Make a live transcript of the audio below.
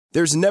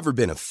There's never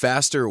been a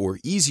faster or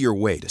easier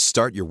way to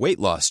start your weight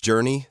loss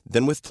journey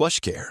than with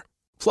PlushCare.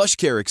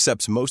 PlushCare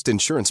accepts most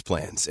insurance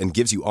plans and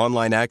gives you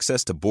online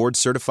access to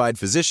board-certified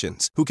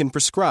physicians who can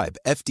prescribe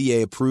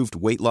FDA-approved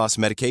weight loss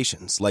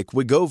medications like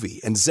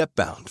Wegovy and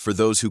Zepbound for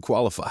those who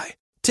qualify.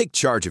 Take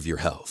charge of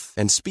your health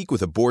and speak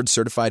with a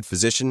board-certified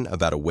physician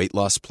about a weight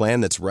loss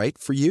plan that's right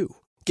for you.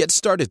 Get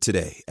started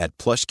today at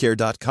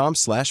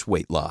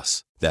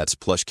plushcare.com/weightloss. That's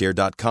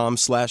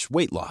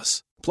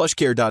plushcare.com/weightloss.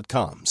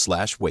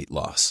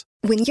 plushcare.com/weightloss.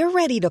 When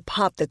you're ready to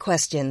pop the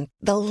question,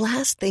 the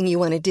last thing you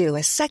want to do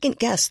is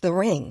second-guess the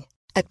ring.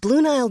 At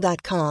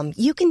BlueNile.com,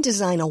 you can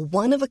design a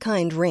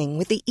one-of-a-kind ring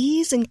with the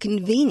ease and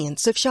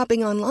convenience of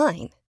shopping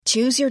online.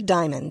 Choose your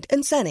diamond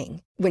and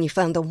setting. When you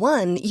find the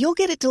one,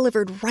 you'll get it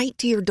delivered right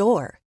to your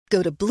door.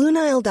 Go to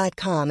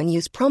BlueNile.com and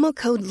use promo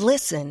code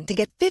LISTEN to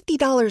get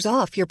 $50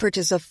 off your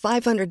purchase of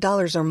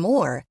 $500 or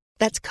more.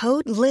 That's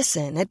code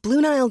LISTEN at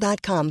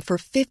BlueNile.com for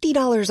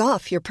 $50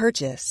 off your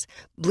purchase.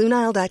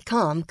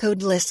 BlueNile.com,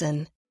 code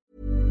LISTEN.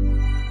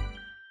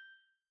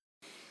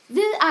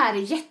 Vi är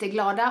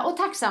jätteglada och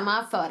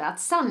tacksamma för att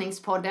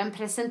Sanningspodden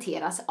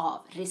presenteras av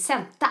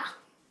Risenta.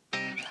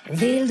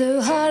 Vill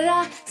du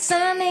höra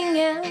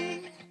sanningen?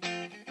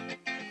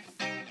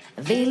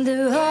 Vill du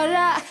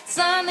höra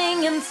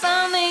sanningen,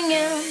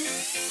 sanningen?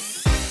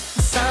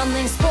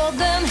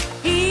 Sanningspodden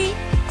i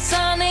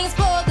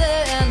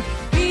Sanningspodden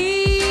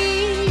i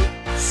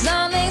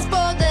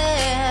Sanningspodden.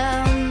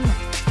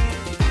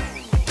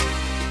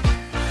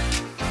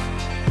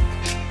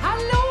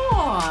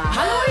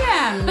 Hallå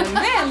igen!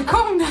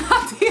 Välkomna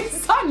till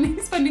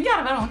Sanningspodden. Nu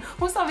garvar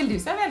hon sa, vill du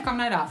säga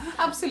välkomna idag?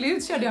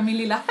 Absolut, körde jag min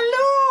lilla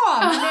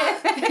hallå!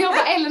 Jag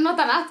var eller något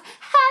annat.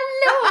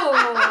 Hallå!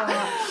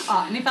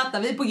 Ja, ni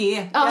fattar, vi är på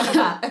G. Ja,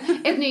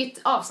 ett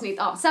nytt avsnitt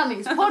av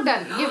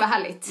Sanningspodden. Gud vad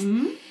härligt.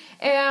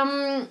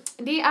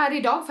 Det är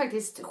idag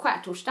faktiskt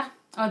skärtorsdag.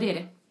 Ja, det är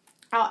det.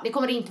 Ja, det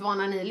kommer det inte vara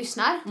när ni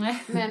lyssnar.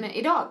 Nej. Men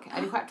idag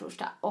är det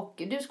skärtorsdag.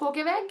 Och du ska åka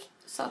iväg.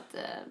 Så att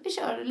vi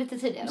kör lite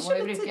tidigare än vad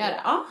vi brukar göra.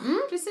 Ja,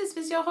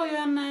 precis. Jag har ju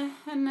en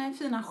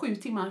fina 7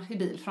 timmar i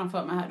bil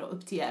framför mig här då,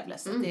 upp till Gävle.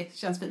 Så det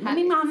känns fint. Men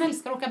min man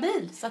älskar att åka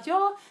bil. Så att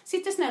jag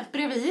sitter snällt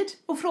bredvid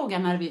och frågar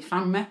när vi är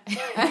framme.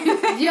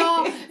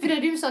 Ja, för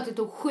när du sa att det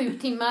tog 7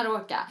 timmar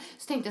att åka,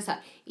 så tänkte jag så här,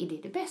 är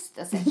det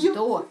bästa sättet att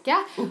åka?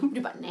 Och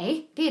du bara,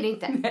 nej, det är det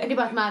inte. Det är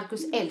bara att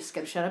Marcus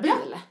älskar att köra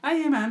bil. Ja,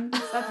 jajamän.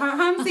 Så att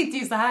han sitter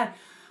ju så här,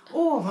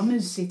 vad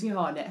mysigt vi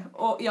har det.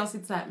 Och jag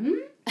sitter så här,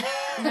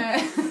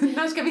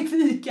 när ska vi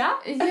fika?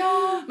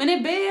 Ja. Men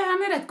Ebbe,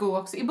 han är rätt god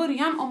också. I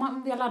början,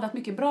 om vi har laddat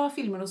mycket bra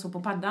filmer och så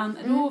på paddan,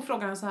 då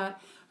frågar han så här,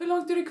 hur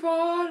långt är det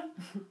kvar?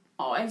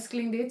 Ja,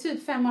 älskling, det är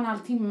typ 5,5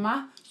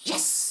 timmar.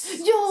 Yes!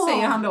 Ja!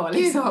 Säger han då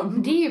liksom.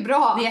 Gud, det är ju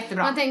bra. Det är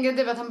jättebra. Man tänker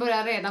typ att han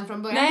börjar redan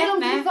från början. Nej, hur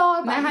långt är det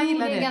kvar? Nej, han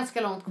gillar det. Det är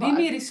ganska långt kvar. Det är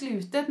mer i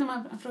slutet när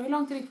man frågar hur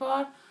långt är det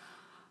kvar?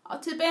 Ja,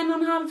 typ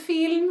 1,5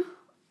 film.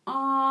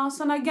 Ja,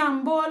 sån här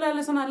gumball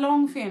eller sån här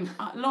långfilm.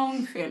 Ja,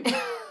 långfilm.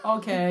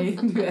 Okej,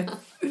 du vet.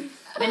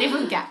 Men det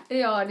funkar.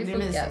 Ja, det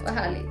funkar. Vad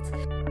härligt.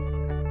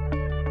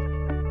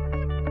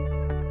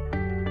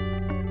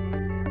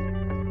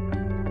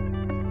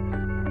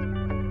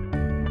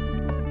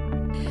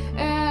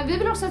 Vi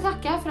vill också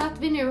tacka för att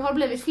vi nu har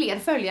blivit fler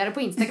följare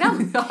på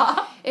Instagram.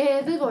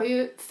 Vi var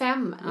ju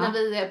 5 när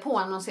vi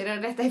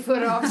påannonserade detta i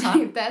förra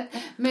avsnittet.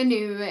 Men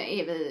nu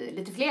är vi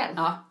lite fler.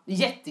 Ja,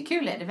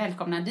 jättekul är det.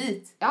 Välkomna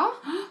dit. Ja,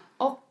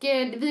 och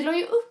vi la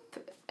ju upp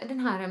den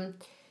här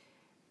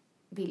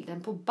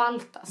bilden på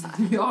Baltasar.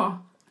 Ja,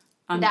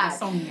 Annika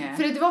Sånger.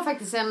 För det var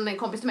faktiskt en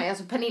kompis till mig,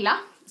 alltså Pernilla,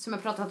 som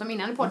jag pratat om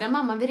innan i podden,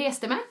 mamman vi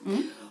reste med.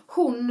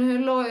 Hon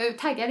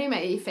taggade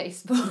mig i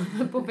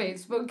Facebook, på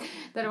Facebook,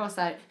 där det var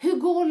så här, hur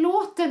går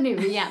låten nu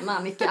igen,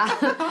 Annika?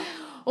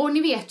 Och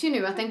ni vet ju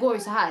nu att den går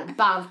ju så här,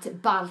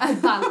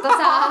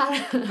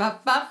 Baltasar.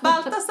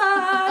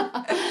 Baltasar.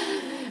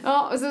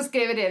 Ja, och så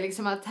skrev det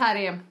liksom att här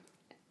är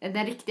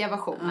den riktiga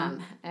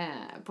versionen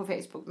på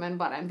Facebook, men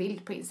bara en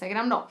bild på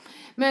Instagram då.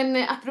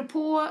 Men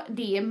apropå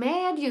det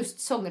med just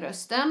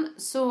sångrösten,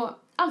 så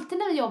alltid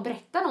när jag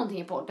berättar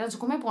någonting i podden så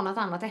kommer jag på något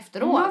annat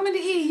efteråt. Ja, men det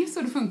är ju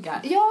så det funkar.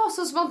 Ja,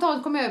 så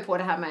spontant kom jag på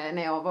det här med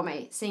när jag var med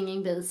i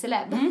Singing Bee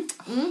Celeb.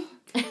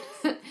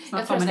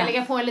 Jag tror jag ska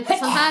lägga på en liten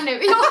sån här nu.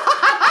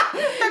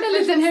 En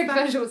liten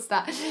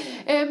högversionsda.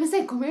 Men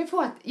sen kom jag på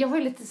att jag har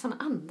ju lite såna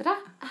andra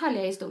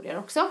härliga historier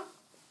också.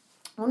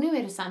 Och nu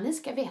är det så här, ni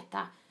ska veta,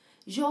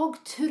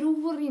 jag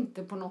tror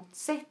inte på något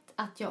sätt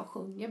att jag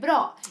sjunger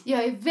bra.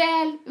 Jag är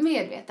väl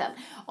medveten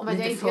om att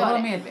lite jag inte för gör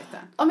det. medveten.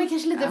 Ja, men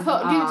kanske lite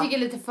för. Du tycker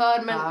lite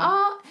för, men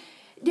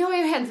det har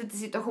ju hänt lite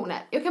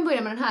situationer. Jag kan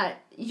börja med den här.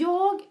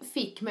 Jag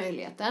fick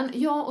möjligheten,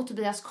 jag och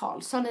Tobias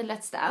Karlsson i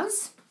Let's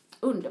Dance.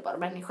 Underbar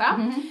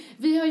människa.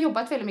 Vi har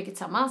jobbat väldigt mycket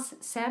tillsammans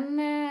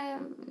sen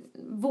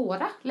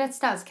våra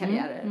Let's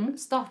Dance-karriärer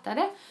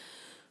startade.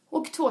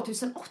 Och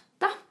 2008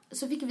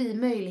 så fick vi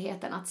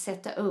möjligheten att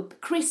sätta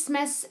upp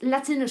Christmas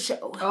Latino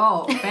Show.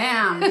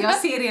 Bam! Jag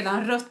ser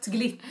redan rött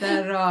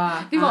glitter och...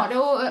 Det var det,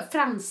 och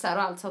fransar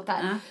och allt sånt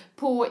där.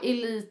 På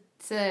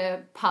Elite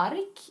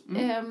Park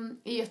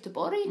i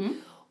Göteborg.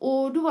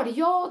 Och då var det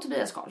jag och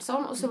Tobias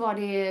Karlsson. Och så var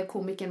det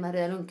komikern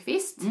Maria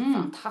Lundqvist.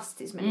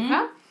 Fantastisk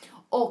människa.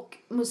 Och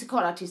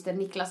musikalartisten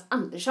Niklas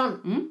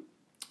Andersson.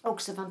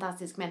 Också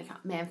fantastisk människa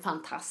med en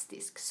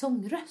fantastisk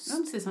sångröst.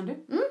 Precis som du.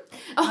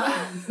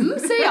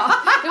 Säger jag.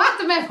 Jag var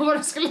inte med på vad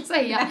jag skulle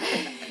säga.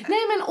 Nej,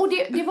 men och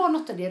det var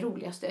något av det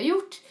roligaste jag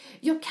gjort.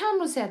 Jag kan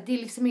nog säga att det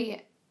liksom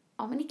är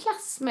i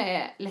klass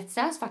med Let's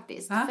Dance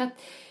faktiskt. För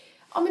att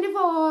men det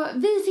var,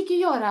 vi fick ju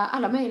göra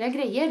alla möjliga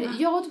grejer.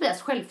 Jag och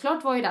Tobias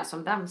självklart var ju där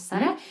som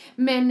dansare.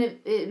 Men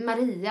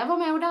Maria var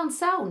med och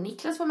dansa och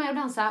Niklas var med och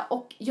dansa.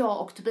 Och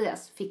jag och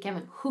Tobias fick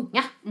även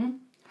sjunga.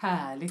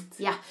 Härligt.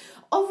 Ja.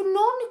 Av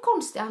någon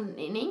konstig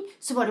anledning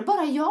så var det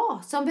bara jag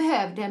som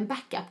behövde en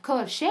backup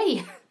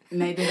körtjej.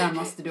 Nej, det där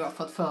måste du ha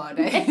fått för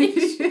dig.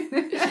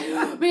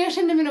 Men jag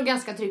kände mig nog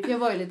ganska trygg. Jag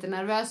var ju lite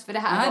nervös för det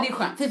här. Ja, det är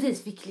skönt. För vi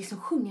fick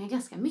liksom sjunga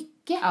ganska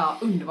mycket. Ja,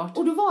 underbart.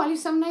 Och då var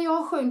liksom när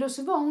jag sjöng då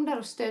så var hon där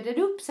och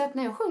stödde upp. Så att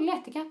när jag sjöng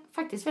lät det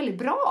faktiskt väldigt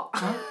bra. Ja,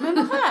 men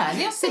vad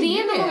härligt, jag så det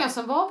är nog många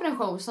som var på den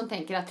show som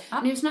tänker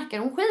att nu snackar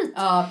hon skit.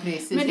 Ja,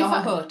 precis. Men jag har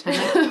hört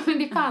henne. Men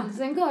det fanns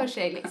en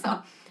görtjej liksom.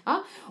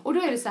 Ja, och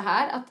då är det så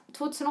här att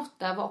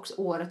 2008 var också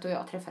året då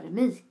jag träffade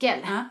Mikael.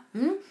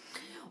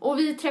 Och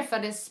vi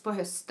träffades på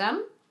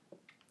hösten.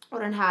 Och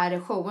den här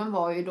showen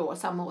var ju då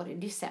samma år i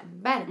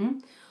december.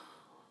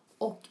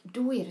 Och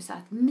då är det så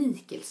att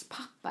Mikaels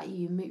pappa är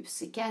ju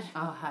musiker.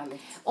 Ja,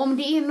 härligt. Om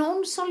det är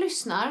någon som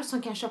lyssnar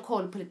som kanske har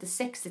koll på lite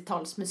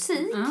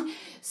 60-talsmusik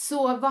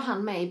så var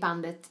han med i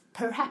bandet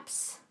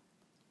Perhaps.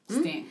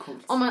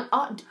 Stencoolt.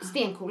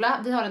 Stencoola.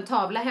 Vi har en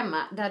tavla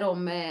hemma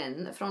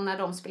där från när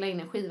de spelade in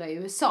en skiva i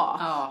USA.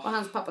 Och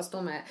hans pappa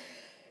står med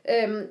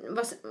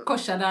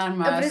korsade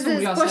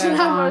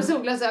armar,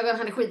 solglasögon.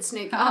 Han är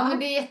skitsnygg. Ja, men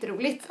det är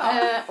jätteroligt.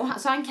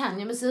 Så han kan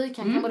ju musik.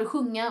 Han kan både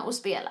sjunga och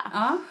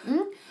spela.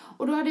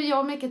 Och då hade jag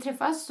och Mikael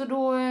träffats. Och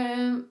då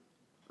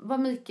var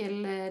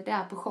Mikael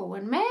där på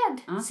showen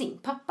med sin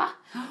pappa.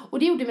 Och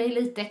det gjorde mig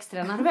lite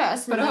extra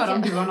nervös. För att höra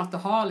om du var något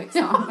att ha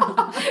liksom.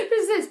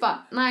 Precis, bara,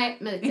 nej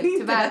Mikael,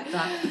 tyvärr.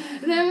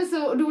 Nej, men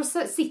så, då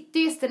sitter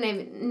gästerna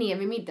ner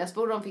vid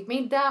middagsbord. De fick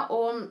middag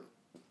och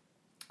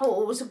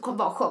så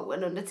var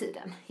showen under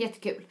tiden.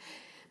 Jättekul.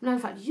 Men i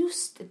alla fall,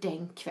 just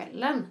den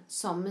kvällen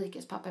som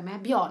Mikaels pappa är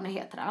med, Bjarne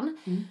heter han.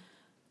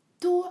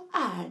 Då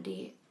är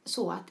det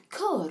så att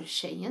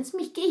körtjejens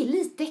mick är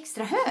lite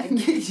extra hög.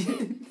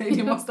 Nej,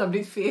 det måste ha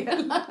blivit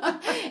fel.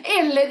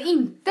 Eller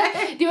inte.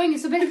 Det var ingen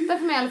som berättade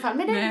för mig i alla fall.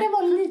 Men den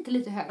var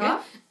lite högre.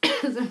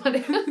 Så de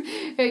hade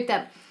höjt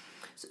den.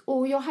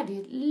 Och jag hade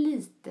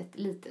ett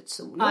litet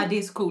solo. Ja, det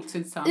är så coolt.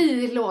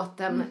 I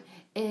låten.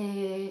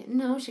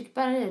 No, she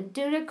better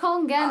do the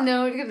conga.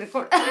 No,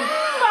 fan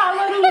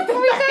vad roligt.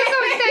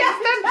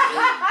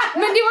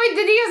 Men det var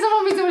inte det som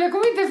var mitt solo. Jag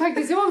kommer inte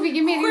faktiskt ihåg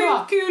vilken mening det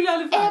var. Kul i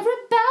alla fall.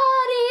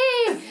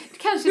 Everybody!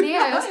 Kanske det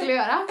jag skulle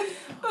göra.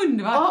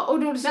 Underbart. Ja, och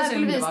då så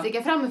skulle vi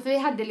stiga fram. För vi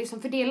hade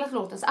liksom fördelat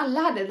låten så alla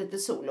hade lite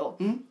solo.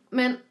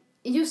 Men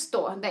just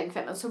då, den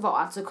kvällen, så var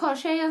alltså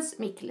körtjejens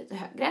mick lite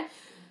högre.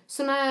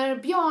 Så när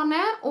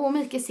Bjarne och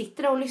Mikael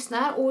sitter där och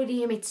lyssnar och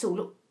det är mitt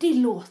solo, det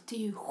låter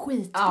ju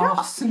skitbra.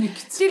 Ja,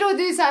 snyggt. Det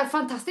låter ju så här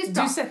fantastiskt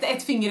bra. Du sätter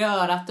ett finger i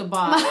örat och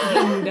bara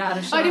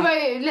rundar. Ja, det var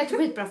ju lätt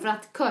skitbra för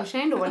att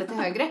körtjejen då var lite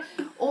högre.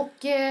 Och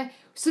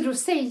så då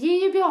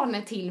säger ju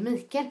Bjarne till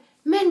Mikael,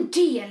 men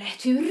det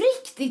lät ju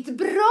riktigt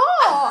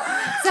bra!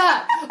 Så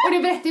här, och det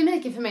berättade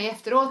Mikael för mig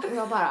efteråt och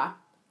jag bara,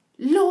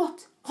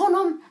 låt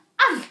honom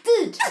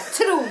alltid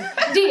tro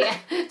det.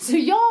 Så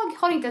jag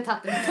har inte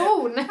tagit en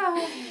ton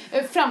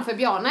framför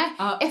Bjarne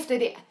efter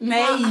det.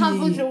 Nej.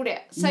 Han får tro det.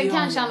 Sen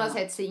kanske han har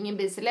sett Singin'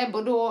 Be Celeb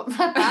och då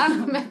fattar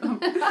han. Men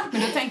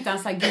då tänkte han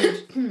så här,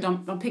 gud,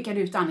 de pekade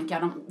ut Annika,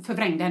 de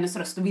förvrängde hennes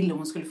röst och ville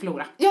hon skulle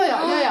förlora. Ja.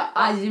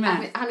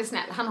 Han är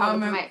snäll, han håller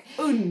på mig.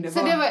 Underbart.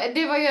 Så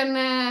det var ju en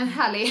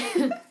härlig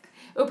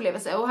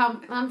upplevelse. Och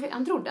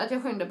han trodde att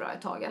jag sjöng bra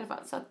ett tag i alla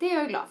fall. Så det är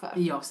jag glad för.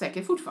 Ja,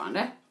 säkert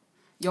fortfarande.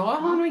 Jag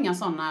har nog inga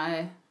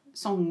sådana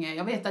sånger.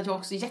 Jag vet att jag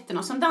också är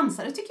jättenöjd. Som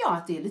dansare tycker jag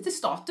att det är lite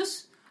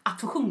status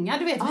att få sjunga.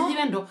 Du vet, vi är ju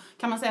ändå,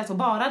 kan man säga så,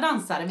 bara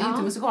dansare. Vi är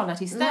inte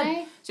musikalartister.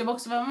 Nej. Så jag var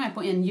också med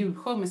på en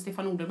julshow med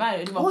Stefan Oderberg.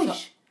 Och det var också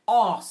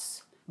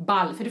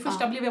asball. För det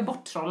första blev jag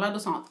borttrollad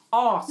och sånt.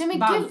 Asball. Nej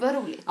men gud vad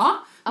roligt. Ja,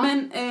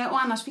 men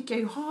och annars fick jag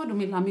ju ha de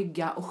lilla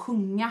mygga och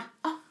sjunga.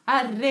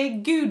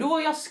 Herregud,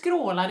 då jag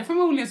skrålade.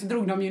 Förmodligen så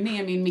drog de ju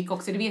ner min mick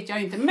också, det vet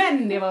jag inte.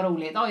 Men det var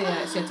roligt.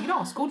 Så jag tycker det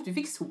var skålt, vi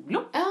fick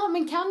solo. Ja,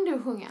 men kan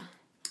du sjunga?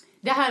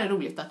 Det här är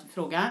roligt att du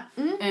frågar.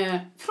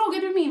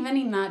 Frågar du min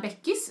väninna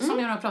Beckis, som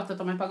jag har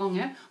pratat om ett par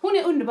gånger. Hon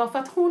är underbar för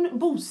att hon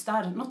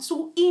boostar något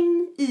så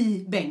in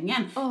i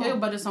bängen. Jag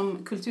jobbade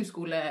som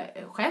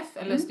kulturskolechef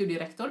eller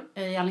studierektor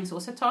i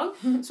Alingsås ett tag.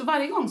 Så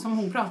varje gång som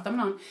hon pratar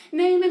med någon,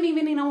 nej men min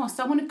väninna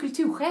Åsa, hon är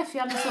kulturchef i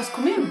Alingsås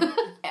kommun.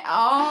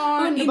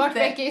 Ja, underbart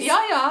Beckis.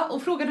 Ja,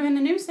 och frågar du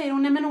henne nu säger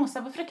hon, nej men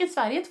Åsa var Fröken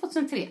Sverige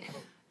 2003.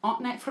 Ja,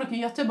 nej, Fröken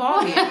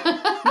Göteborg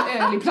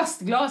med öl i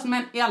plastglas,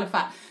 men i alla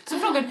fall. Så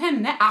frågade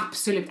henne,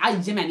 absolut,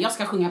 ajamän, jag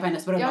ska sjunga på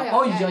hennes bröllop,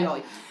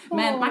 oj.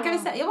 Men man kan väl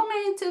säga, jag var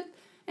med i typ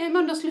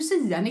Mölndals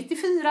Lucia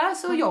 94,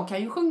 så jag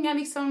kan ju sjunga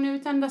liksom nu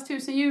tändas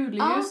 1000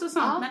 julljus och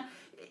sånt, men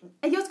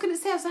jag skulle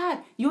säga så här.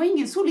 Jag är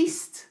ingen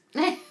solist.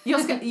 Nej.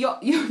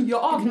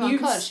 Jag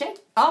avnjuts.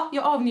 Ja,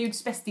 jag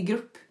avnjuts bäst i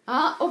grupp.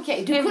 Ja,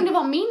 okej. Du kunde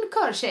vara min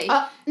körtjej.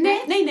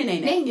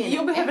 Nej.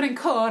 Jag behöver en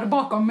kör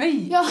bakom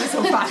mig i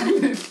så fall.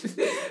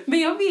 Men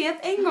jag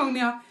vet en gång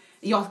när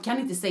jag kan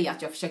inte säga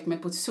att jag försökte mig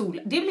på ett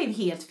sol. Det blev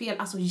helt fel.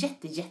 Alltså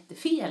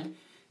jättefel.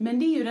 Men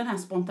det är ju den här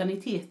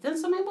spontaniteten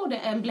som är både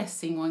en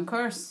blessing och en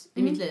curse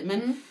i mitt liv.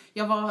 Men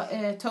jag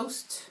var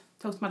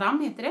toast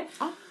madame heter det.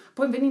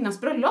 På en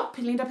väninnas bröllop,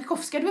 Linda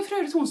Pekowska, det var för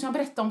övrigt hon som jag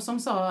berättade om som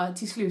sa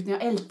till slut när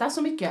jag ältar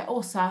så mycket: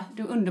 Åsa,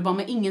 du är underbar,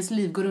 men ingens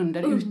liv går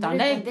under utan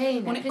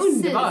dig. Hon är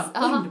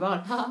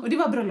underbar. Och det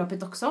var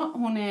bröllopet också.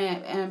 Hon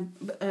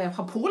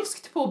har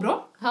polskt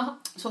påbrå.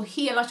 Så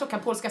hela tjocka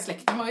polska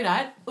släkten var ju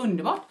där.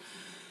 Underbart.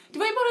 Det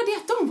var ju bara det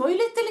att de var ju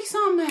lite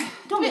liksom...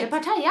 De är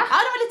partaja. Ja,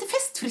 de var lite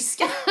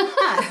festfriska.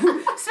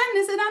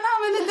 Svennesidan,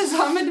 men lite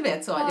så. Men du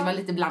vet så, det var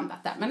lite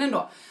blandat där. Men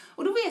ändå.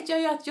 Och då vet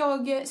jag ju att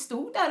jag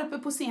stod där uppe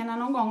på scenen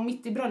någon gång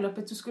mitt i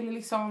bröllopet och skulle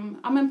liksom,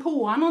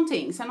 påa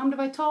någonting. Sen om det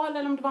var ett tal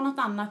eller om det var något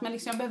annat, men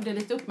liksom jag behövde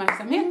lite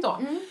uppmärksamhet då.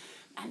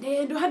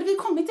 Men då hade vi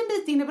kommit en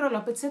bit in i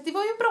bröllopet så det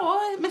var ju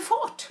bra med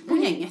fart på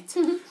gänget.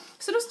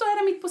 Så då står jag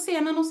där mitt på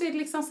scenen och så är det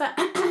liksom så här,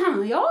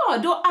 ja,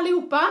 då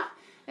allihopa.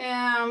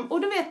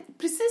 Och du vet,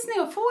 precis när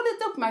jag får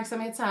lite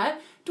uppmärksamhet så här,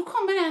 då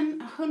kommer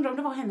undrar om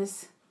det var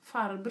hennes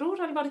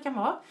farbror eller vad det kan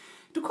vara.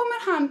 Då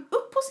kommer han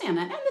upp på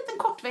scenen, en liten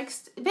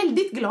kortväxt,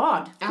 väldigt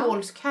glad,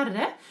 polsk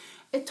herre,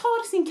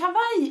 tar sin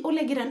kavaj och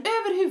lägger den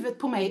över huvudet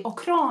på mig och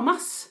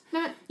kramas.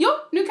 Nej.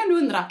 Ja, nu kan du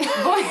undra,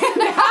 vad är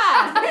det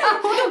här?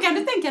 Och då kan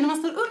du tänka, när man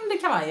står under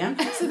kavajen,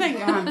 så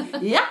tänker han,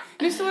 ja,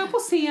 nu står jag på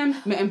scen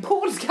med en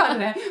polsk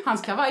herre,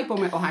 hans kavaj på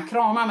mig och han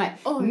kramar mig.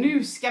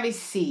 Nu ska vi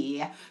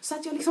se. Så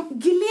att jag liksom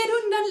gled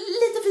undan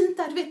lite fint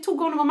där, du vet, tog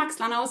honom om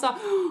axlarna och sa,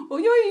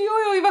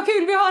 oj, vad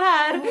kul vi har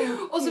här.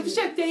 Och så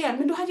försökte jag igen,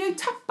 men då hade jag ju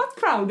tappat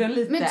crowden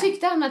lite. Men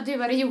tyckte han att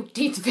du hade gjort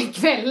ditt för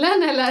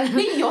kvällen, eller?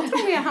 Nej, jag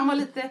tror att han var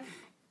lite...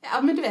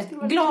 Ja, men du vet,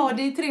 glad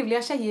i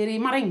trevliga tjejer i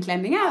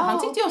marängklänningar.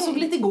 Han tyckte jag såg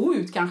lite god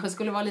ut, kanske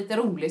skulle vara lite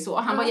rolig så.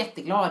 Han var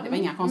jätteglad, det var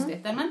inga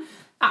konstigheter. Men,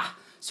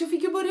 så jag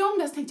fick ju börja om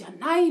där, så tänkte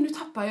jag, nej, nu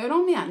tappar jag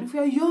dem igen. Nu får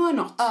jag göra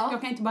något.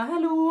 Jag kan inte bara,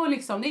 hallå,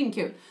 liksom, det är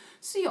inte kul.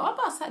 Så jag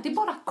bara så här, det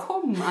bara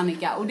kom,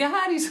 Annika. Och det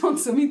här är ju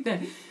sånt som inte...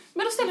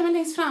 Men då ställer jag mig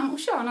längst fram och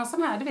kör någon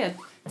sån här, du vet.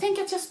 Tänk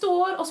att jag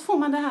står och så får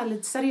man det här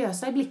lite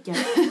seriösa i blicken.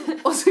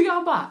 Och så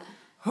jag bara,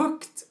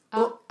 högt.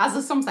 Och,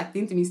 alltså som sagt, det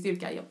är inte min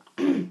styrka. Jag bara,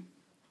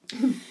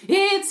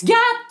 it's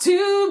got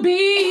to be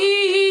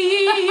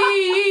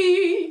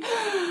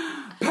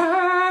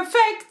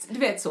perfect. Du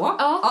vet så.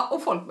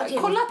 Och folk bara,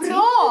 kolla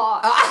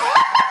bra.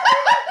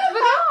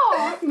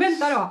 Bra.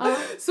 Vänta då.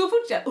 Så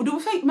fortsätter. Och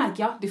då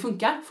märker jag, det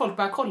funkar. Folk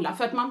börjar kolla.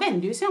 För att man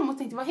vänder ju sig om och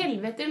tänkte, vad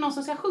helvete, är det någon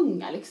som ska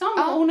sjunga liksom?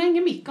 Och hon har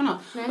ingen mick och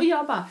något. Nej. Och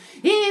jag bara,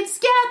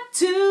 it's got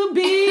to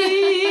be.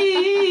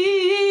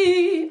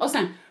 Och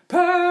sen,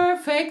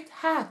 perfect.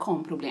 Här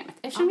kom problemet.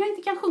 Eftersom jag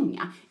inte kan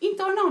sjunga,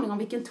 inte har en aning om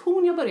vilken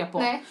ton jag börjar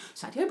på,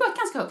 så hade jag börjat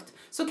ganska högt.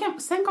 Så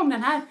sen kom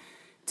den här,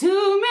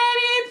 too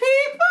many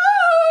people.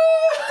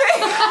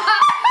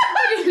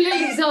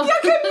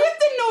 Jag kunde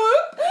inte nå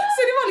upp.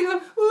 Så det var liksom,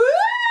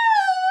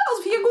 och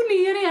så fick jag gå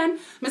ner igen.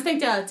 Men så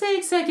tänkte jag,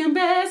 take second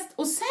best.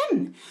 Och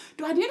sen,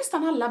 då hade ju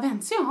nästan alla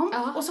vänt sig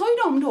om. Och så har ju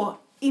de då,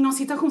 inom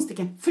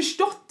citationstecken,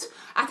 förstått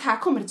att här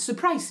kommer ett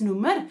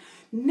surprise-nummer.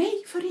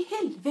 Nej, för i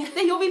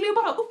helvete. Jag vill ju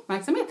bara ha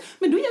uppmärksamhet.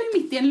 Men då är jag ju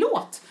mitt i en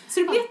låt. Så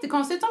det blir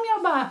jättekonstigt om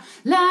jag bara,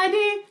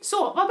 Lärdi,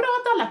 så, vad bra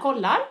att alla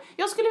kollar.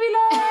 Jag skulle vilja...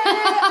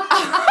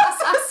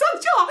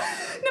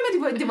 Nej,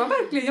 men det var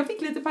verkligen, jag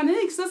fick lite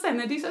panik. Så sen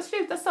när det så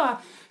slutade sa,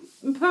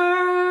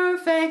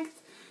 perfect.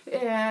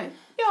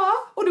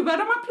 Och då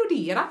började de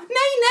applådera.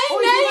 Nej.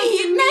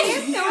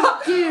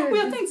 Och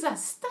jag tänkte så här,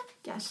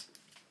 stackars.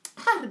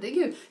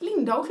 Herregud,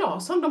 Linda och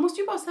Claesson, de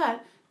måste ju bara så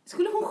här...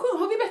 Skulle hon sjunga?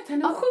 Har vi bett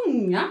henne att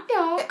sjunga?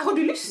 Ja. Har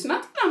du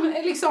lyssnat på dem?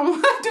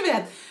 Liksom, du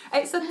vet.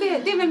 Så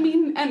det är väl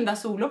min enda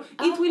solo.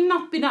 It will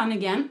not be done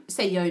again,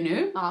 säger jag ju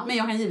nu. Men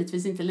jag kan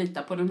givetvis inte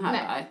lita på den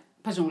här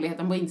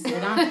personligheten på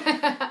insidan.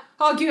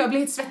 Gud, jag blev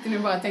helt svettig nu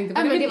bara jag tänkte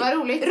på det. Men det var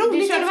roligt.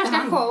 Du körde värsta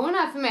showen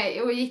här för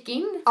mig och gick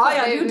in. Ja,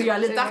 jag gjorde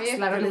jag lite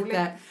axlar och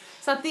lite.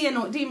 Så att det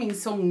är min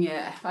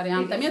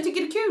sångvariant. Men jag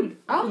tycker det är kul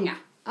att sjunga.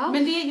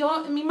 Men det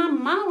är min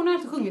mamma, hon har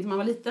alltid sjungit när man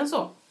var liten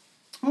så.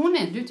 Hon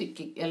är, du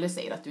tycker, eller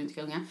säger att du inte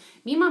kan sjunga.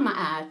 Min mamma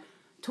är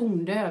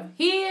tondöv.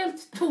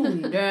 Helt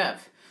tondöv.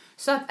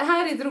 Så att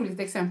här är ett roligt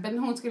exempel.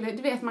 Hon skulle,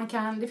 du vet man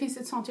kan, det finns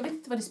ett sånt, jag vet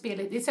inte vad det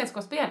spelar, det är ett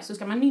sällskapsspel. Så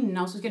ska man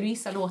nynna och så ska du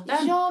gissa låten.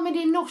 Ja, men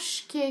det är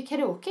norsk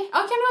karaoke. Ja,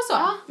 kan det vara så?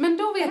 Ja. Men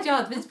då vet jag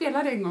att vi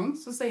spelade en gång,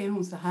 så säger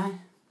hon så här.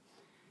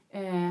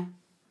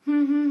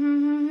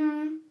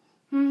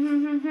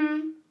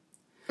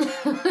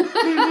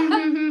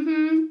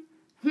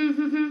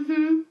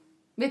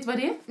 Vet du vad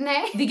det är?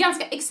 Nej. Det är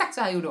ganska exakt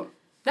så här gjorde hon.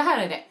 Det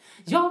här är det.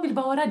 Jag vill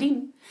vara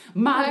din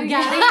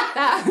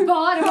Margareta.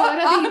 Bara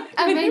vara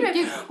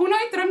din. Hon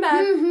har inte de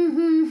där.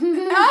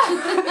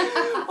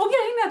 Och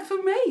grejen är att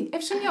för mig,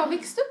 eftersom jag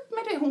växte upp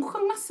med det, hon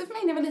sjöng massor för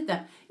mig när jag var liten.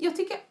 Jag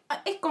tycker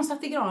Eckon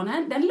satte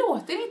granen, den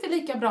låter inte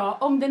lika bra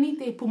om den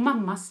inte är på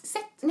mammas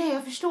sätt. Nej,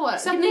 jag förstår.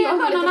 Så när jag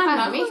hör någon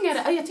annan sjunga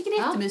det, jag tycker det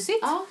är jättemysigt.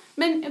 Ja.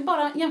 Men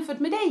bara jämfört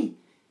med dig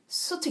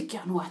så tycker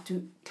jag nog att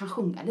du kan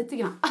sjunga lite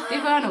grann. Det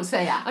får jag nog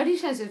säga. Ja, det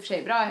känns ju för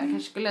sig bra. Jag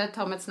kanske skulle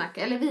ta med ett snack.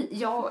 Eller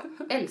jag och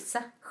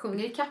Elsa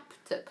sjunger i kapp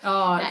typ.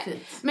 Ja, nej.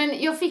 fint.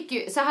 Men jag fick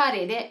ju, så här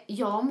är det.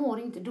 Jag mår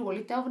inte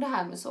dåligt av det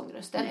här med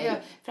sångrösten.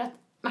 För att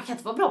man kan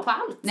inte vara bra på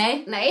allt.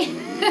 Nej.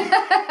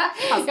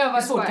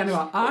 Hur svårt kan det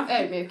vara? Ja.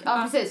 Ödmjuk.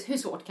 Ja, precis. Hur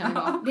svårt kan det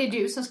vara? Det är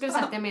du som skulle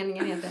sagt den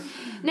meningen egentligen.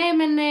 Nej,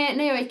 men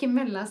när jag gick i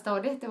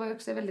mellanstadiet, det var ju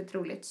också väldigt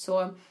roligt, så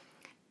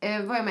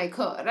var jag med i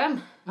kören.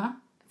 Ja.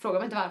 Fråga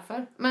mig inte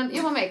varför. Men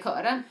jag var med i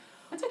kören.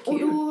 Och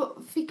då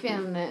fick vi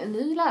en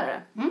ny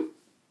lärare.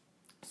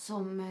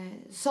 Som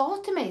sa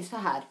till mig så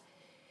här: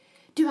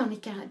 du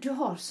Annika, du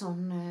har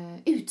sån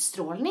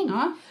utstrålning.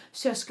 Ja.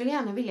 Så jag skulle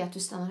gärna vilja att du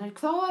stannade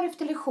kvar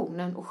efter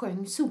lektionen och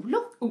sjöng solo.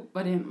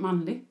 Var det en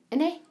manlig?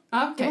 Nej,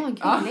 Okay. det var en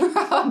kvinnlig.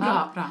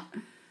 Bra.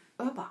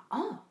 Och jag bara,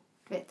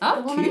 du vet. Ja,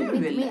 då var man kul. inte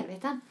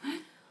medveten.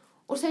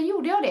 Och sen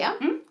gjorde jag det.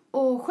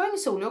 Och sjöng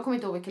solo, jag kommer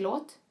inte ihåg vilken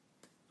låt.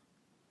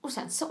 Och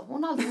sen sa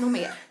hon aldrig något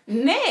mer.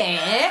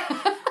 Nej!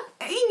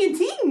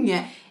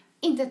 Ingenting!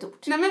 Inte ett ord.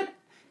 Nej, men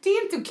det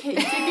är inte okej,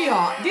 tycker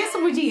jag. Det är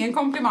som att ge en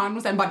komplimang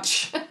och sen bara...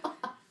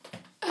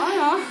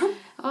 Ja.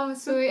 Ja,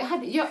 så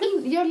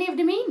jag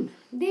levde mig in.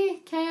 Det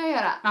kan jag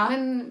göra. Ja.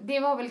 Men det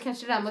var väl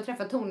kanske det där med att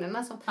träffa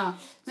tonerna som... Ja.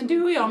 Men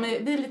du och jag,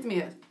 vi är lite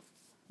mer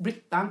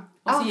Brittan.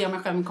 Och så ger jag mig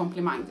själv en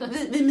komplimang.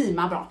 Vi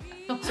mimar bra.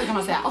 Så kan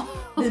man säga.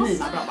 Vi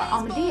mimar bra bara. Ja,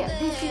 men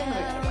det ska jag nog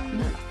göra bra.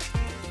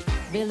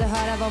 Vill du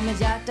höra vad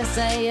mitt hjärta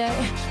säger?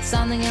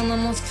 Sanningen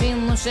om oss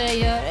kvinnor,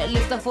 tjejer.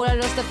 Lyfta våra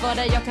röster för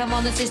dig. Jag kan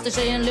vara den sista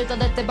tjejen. Luta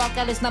dig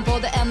tillbaka, lyssna på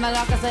det än man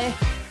rakar sig.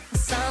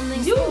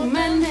 Jo,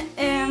 men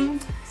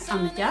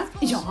Annika,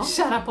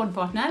 kära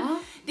poddpartner.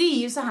 Det är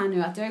ju så här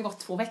nu att jag har gått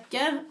 2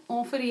 veckor.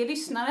 Och för er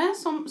lyssnare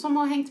som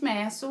har hängt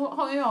med, så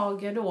har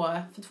jag då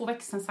för 2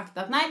 veckor sedan sagt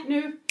att nej,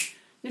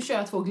 nu kör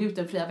jag 2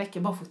 glutenfria veckor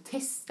bara för att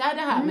testa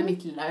det här med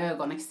mitt lilla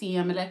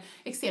ögonexem eller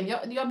eksem.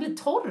 Jag blir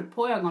torr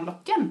på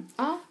ögonlocken.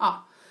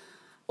 Ja.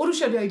 Och då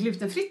körde jag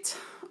glutenfritt.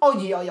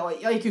 Oj,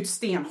 jag gick ut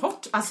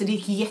stenhårt. Alltså det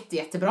gick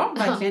jättebra.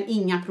 Verkligen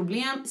inga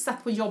problem.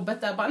 Satt på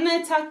jobbet där bara,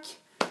 nej tack.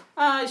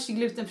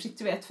 Glutenfritt,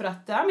 du vet, för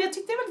att men jag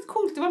tyckte det var väldigt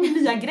coolt. Det var min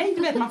nya grej,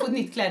 du vet, man får ett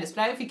nytt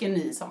klädesplagg. Jag fick en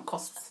ny sån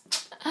kost.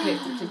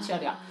 Glutenfritt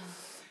körde jag.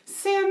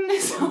 Sen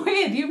så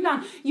är det ju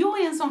ibland,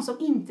 jag är en sån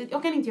som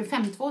jag kan inte göra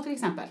 5-2 till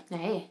exempel.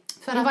 Nej.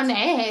 För att,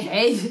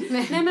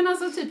 nej. Nej, men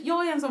alltså typ,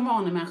 jag är en sån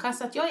vanlig människa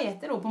så att jag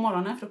äter då på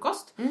morgonen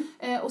frukost.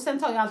 Och sen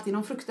tar jag alltid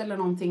någon frukt eller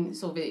någonting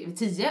så vid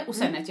 10 och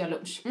sen äter jag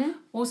lunch.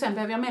 Och sen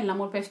behöver jag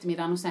mellanmål på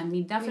eftermiddagen och sen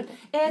middag. För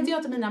äter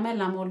jag till mina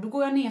mellanmål, då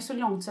går jag ner så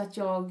långt så att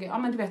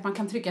men du vet, man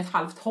kan trycka ett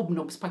halvt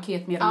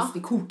hobnobspaket medan det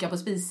kokar på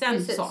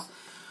spisen. Så.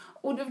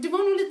 Och det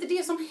var nog lite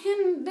det som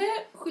hände,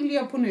 skyller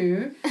jag på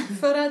nu.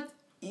 För att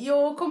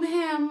jag kom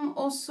hem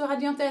och så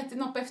hade jag inte ätit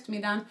något på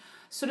eftermiddagen.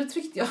 Så då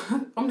tryckte jag,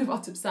 om det var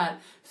typ så här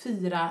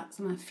 4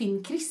 såna här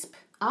finkrisp.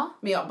 Ja.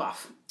 Men jag bara,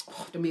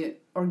 de är ju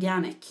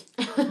organic.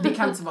 Det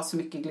kan inte vara så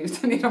mycket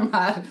gluten i de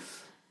här.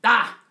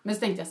 Men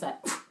så tänkte jag så här,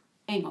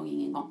 en gång,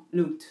 ingen gång.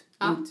 Lugnt.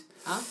 Ja.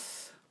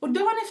 Och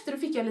dagen efter då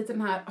fick jag lite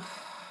den här,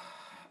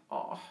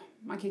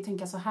 man kan ju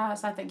tänka så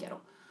här tänker jag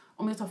då.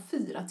 Om jag tar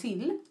 4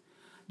 till,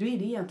 då är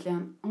det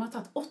egentligen, om jag har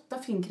tagit 8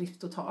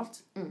 finkrisp totalt,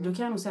 då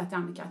kan jag nog säga till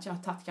Annika att jag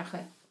har tagit kanske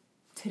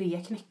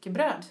 3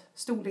 knäckebröd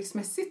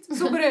storleksmässigt.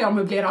 Så började jag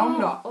möblera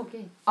om då.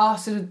 Okay. Ja,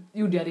 så då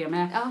gjorde jag det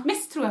med. Ja.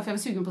 Mest tror jag för jag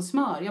var sugen på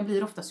smör. Jag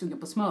blir ofta sugen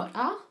på smör.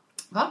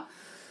 Ja.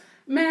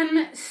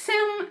 Men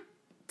sen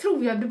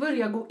tror jag det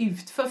börjar gå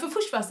ut. För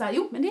först var jag så här,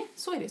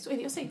 så är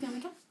det. Jag säger till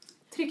Annika,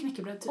 3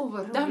 knäckebröd typ.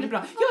 Det blir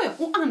bra.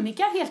 Ja, och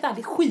Annika, helt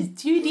ärligt,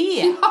 skiter ju i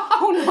det.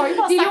 Hon har ju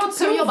bara sagt,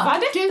 prova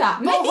detta.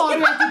 Vad har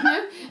du ätit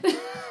nu?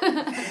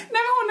 Nej,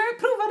 men hon har ju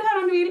provat det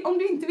här om du vill. Om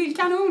du inte vill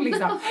kan hon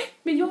liksom.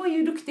 Men jag är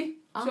ju duktig.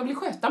 Så jag vill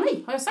sköta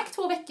mig. Har jag sagt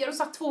 2 veckor och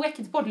sagt 2 veckor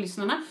till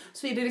poddlyssnarna,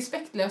 så är det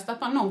respektlöst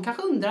att någon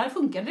kanske undrar,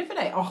 funkar det för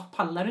dig?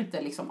 Pallar du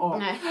inte liksom?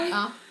 Nej.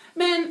 Ja.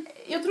 Men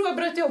jag tror jag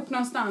bröt ihop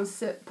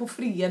någonstans på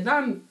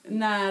fredagen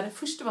när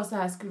först det var så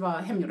här, skulle vara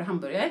hemgjorda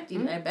hamburgare,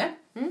 gillar Ebbe.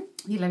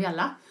 Gillar vi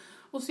alla.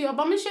 Och så jag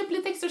bara, men köp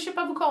lite extra, köp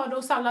avokado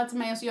och sallad till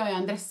mig och så gör jag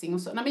en dressing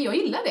och så. Nej, men jag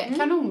gillar det,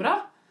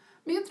 kanonbra.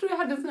 Men jag tror jag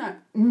hade en sån här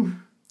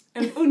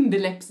en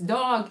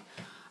underläppsdag.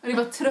 Och det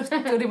var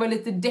trött och det var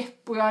lite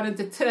depp och jag hade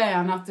inte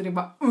tränat och det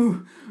var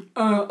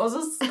och så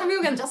kom jag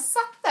ihåg att jag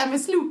satt där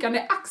med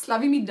slokande axlar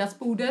vid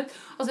middagsbordet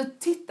och så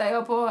tittade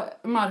jag på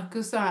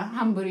Marcus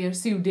hamburger,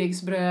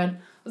 surdegsbröd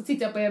och så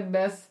tittade jag på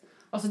Ebbes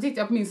och så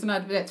tittade jag på min sån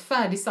här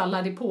färdig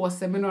sallad i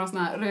påse med några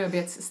såna här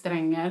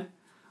rödbetsstränger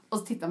och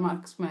så tittade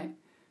Marcus på mig.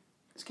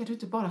 Ska du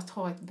inte bara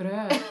ta ett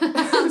bröd?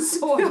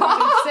 Så du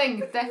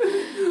tänkte.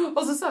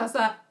 Och så sa jag så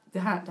här, det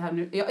här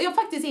nu. Jag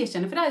faktiskt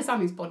erkänner, för det här är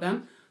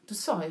sanningspodden. Då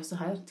sa jag så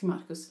här till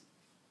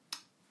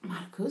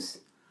Marcus,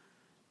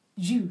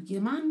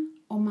 ljuger man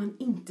om man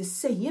inte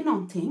säger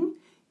någonting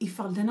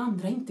ifall den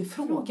andra inte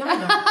frågar?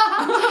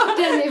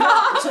 Den är bra.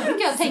 Så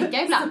brukar jag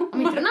tänka ibland.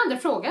 Om inte den andra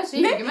frågar så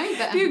ljuger man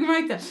inte. Ljuger man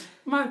inte.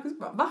 Marcus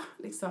bara, va?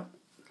 Liksom.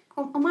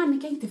 om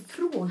Annika inte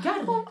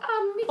frågar. Om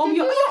Annika, Om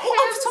jag,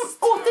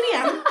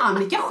 återigen,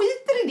 Annika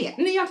skiter i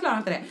det. Nej, jag klarar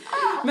inte det.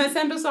 Men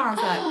sen då sa han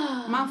så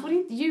här, man får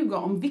inte ljuga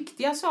om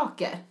viktiga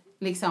saker.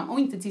 Liksom, och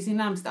inte till sin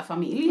närmsta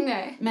familj.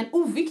 Nej. Men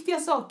oviktiga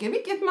saker,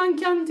 vilket man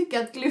kan tycka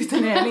att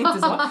gluten är eller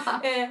inte så.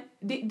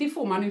 Det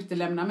får man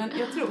utelämna. Men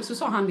jag tror, så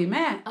sa han det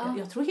med.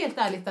 Jag tror helt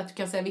ärligt att du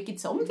kan säga vilket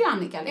som till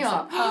Annika. Liksom.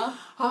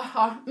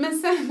 Ja. Men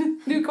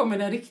sen, nu kommer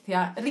den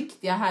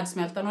riktiga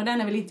härdsmältan. Och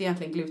den är väl inte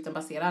egentligen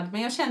glutenbaserad.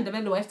 Men jag kände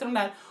väl då efter de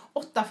där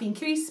 8 fin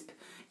crisp,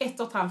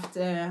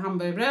 1,5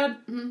 hamburgerbröd.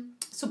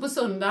 Så på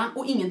söndag,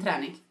 och ingen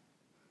träning.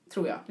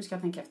 Tror jag, nu ska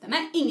jag tänka efter.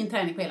 Nej, ingen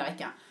träning på hela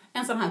veckan.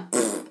 En sån här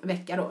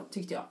vecka då,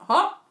 tyckte jag.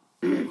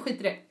 Skit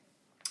i det.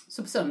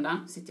 Så på söndag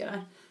sitter jag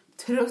där.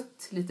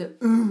 Trött, lite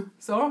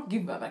så.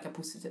 Gud vad jag verkar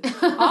positiv.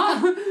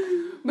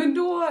 Men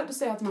då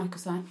säger jag till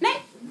Marcus så här.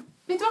 Nej,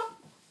 vet du vad?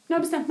 Nu har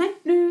jag bestämt mig.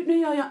 Nu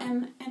gör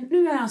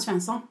jag en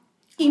Svensson.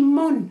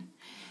 Imorgon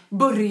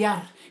börjar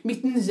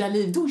mitt nya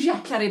liv. Då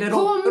jäklar är det På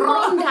måndag.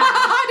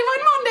 Det var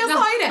en måndag, jag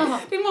sa ju det.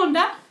 Det är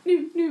måndag.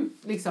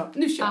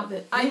 Nu kör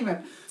vi. Jajamän.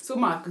 Så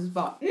Marcus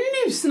bara,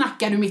 nu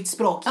snackar du mitt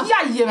språk.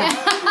 Jajamän.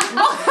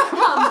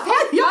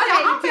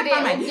 Han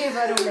peppar mig. Gud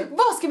vad roligt.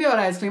 Vad ska vi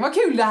göra, älskling? Vad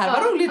kul det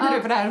här. Vad roligt när du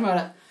är på det här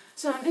humöret.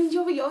 Så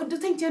då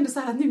tänkte jag ändå så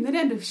här att nu när det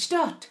ändå är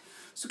förstört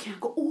så kan jag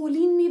gå all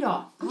in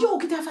idag. Jag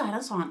åker till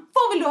affären, sa han.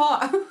 Vad vill du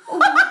ha?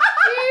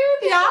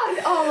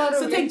 Vad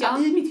Så roligt. tänkte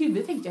jag, i mitt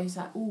huvud tänkte jag ju så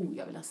här,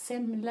 jag vill ha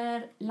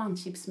semlor,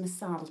 landchips med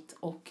salt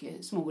och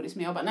smågodis.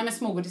 Men jag bara, nej men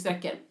smågodis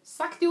räcker.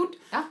 Sagt gjort.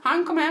 Ja.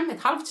 Han kom hem,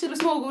 1/2 kilo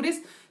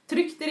smågodis.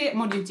 Tryckte det,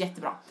 mådde ju inte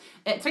jättebra.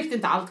 Tryckte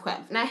inte allt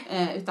själv.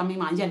 Nej. Utan min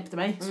man hjälpte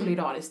mig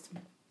solidariskt.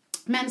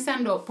 Men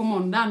sen då på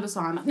måndagen då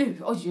sa han att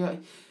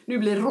nu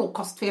blir det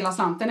råkost för hela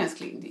slanten,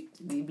 älskling.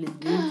 Det blir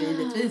det inte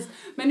givetvis.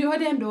 Men nu har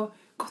det ändå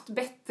gått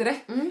bättre.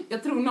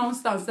 Jag tror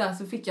någonstans där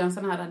så fick jag en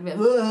sån här,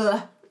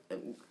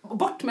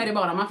 bort med det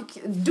bara. Man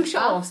fick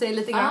duscha av sig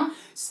lite grann.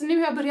 Så nu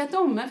har jag börjat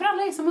om. Men för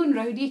alla er som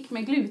undrar hur det gick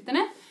med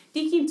glutenet. Det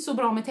gick inte så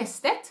bra med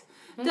testet.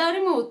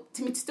 Däremot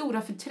till mitt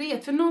stora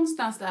förtret. För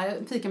någonstans där,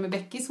 jag fikade med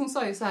Beckis, hon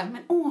sa ju så här,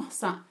 men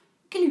Åsa,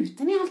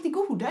 gluten är alltid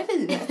goda i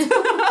livet.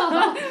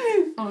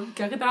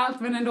 Kanske inte allt,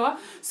 men ändå.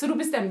 Så då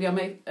bestämde jag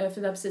mig,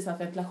 för vi har precis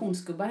haft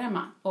ventilationsgubbar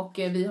hemma. Och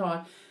vi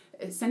har,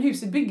 sen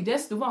huset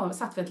byggdes, då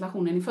satt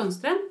ventilationen i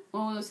fönstren.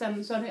 Och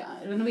sen så har det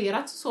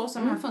renoverats så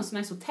de här fönstren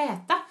är så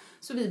täta.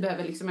 Så vi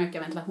behöver liksom öka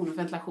ventilationen, för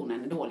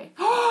ventilationen är dålig.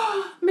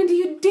 Men det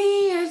är ju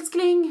det,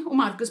 älskling! Och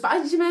Marcus bara,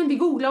 ajamän, vi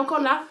googlar och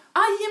kollar.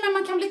 Ajamän,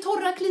 man kan bli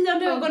torra,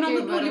 kliande ögon av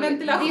dålig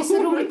ventilation. Det är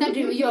så roligt när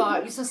du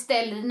liksom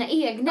ställer dina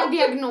egna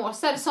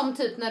diagnoser, som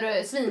typ när du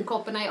är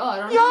svinkopporna i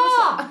öronen.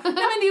 Ja! Nej,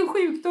 men det är en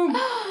sjukdom.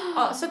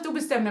 Ja, så då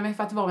bestämde jag mig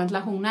för att det var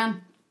ventilationen.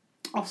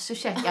 Och så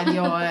checkade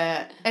jag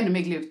ännu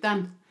mer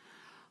gluten.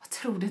 Jag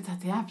tror inte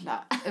att det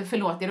jävla...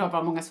 Förlåt, det var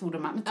bara många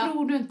svordomar. Men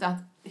tror du inte att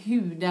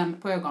huden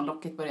på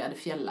ögonlocket började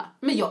fjälla?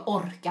 Men jag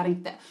orkar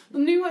inte. Och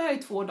nu har jag i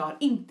 2 dagar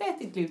inte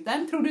ätit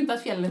gluten. Tror du inte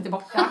att fjället är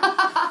borta?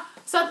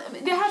 Så att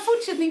det här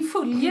fortsättning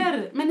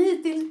följer. Men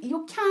hittills,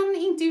 jag kan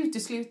inte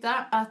utesluta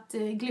att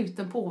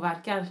gluten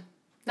påverkar.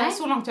 Det är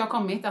så långt jag har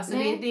kommit. Alltså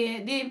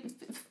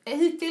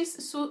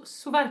hittills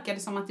så verkar det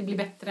som att det blir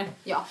bättre.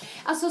 Ja,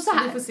 alltså så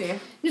här. Vi får se.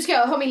 Nu ska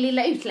jag ha min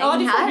lilla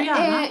utläggning här. här. Du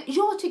gärna.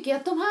 Jag tycker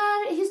att de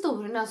här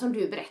historierna som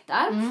du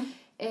berättar,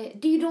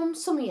 det är ju de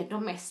som är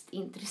de mest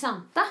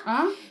intressanta.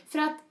 För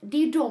att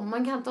det är de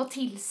man kan ta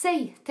till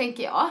sig,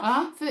 tänker jag.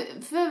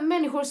 För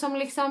människor som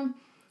liksom...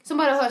 Som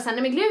bara hör såhär,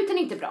 nej men gluten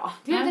är inte bra.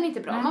 Gluten är inte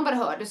bra. Man bara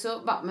hör det så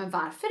bara, men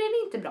varför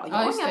är det inte bra? Jag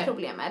har inga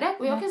problem med det.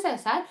 Och jag kan säga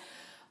så här,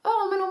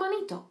 men om man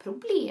inte har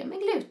problem med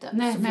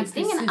gluten så finns det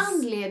ingen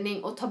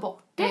anledning att ta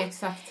bort det.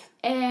 Exakt.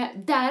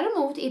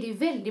 Däremot är det ju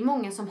väldigt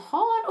många som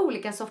har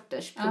olika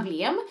sorters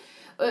problem.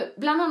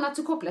 Bland annat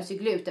så kopplas ju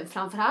gluten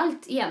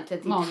framförallt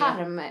egentligen till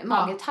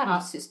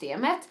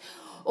mage-tarmsystemet.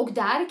 Och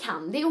där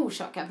kan det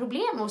orsaka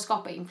problem och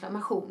skapa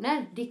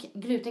inflammationer.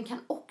 Gluten kan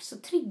också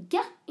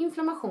trigga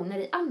inflammationer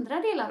i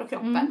andra delar av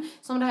kroppen.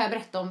 Som det här jag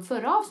berättade om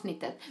förra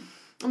avsnittet.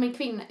 Om en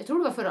kvinna, jag tror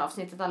det var förra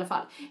avsnittet i alla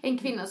fall. En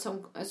kvinna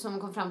som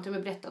kom fram till mig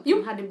och berättade att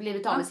hon hade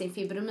blivit av med sin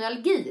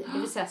fibromyalgi. Det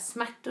vill säga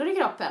smärtor i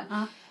kroppen.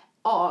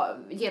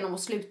 Genom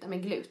att sluta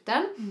med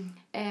gluten.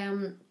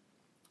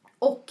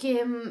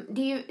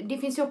 Det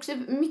finns ju också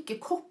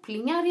mycket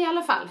kopplingar i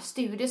alla fall.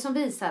 Studier som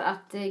visar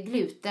att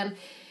gluten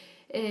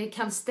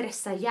kan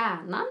stressa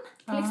hjärnan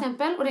till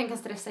exempel. Och den kan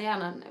stressa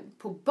hjärnan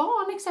på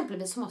barn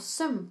exempelvis som har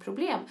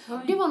sömnproblem.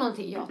 Det var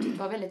någonting jag tyckte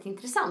var väldigt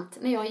intressant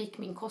när jag gick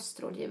min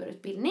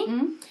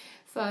kostrådgivarutbildning.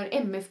 För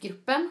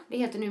MF-gruppen. Det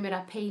heter numera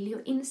Paleo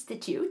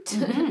Institute.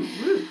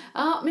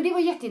 Ja, men det var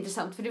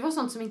jätteintressant. För det var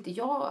sånt som inte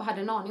jag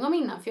hade en aning om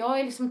innan. För jag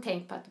har liksom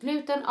tänkt på att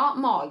gluten,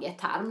 mage,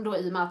 tarm då.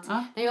 I och med att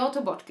när jag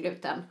tog bort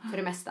gluten för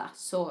det mesta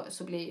så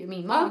blev ju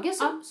min mage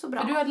så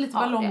bra. För du hade lite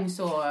ballong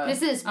så...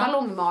 Precis,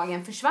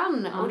 ballongmagen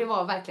försvann. Och det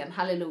var verkligen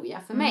halleluja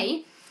för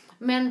mig.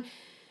 Men...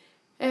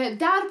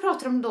 där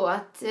pratar de då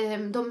att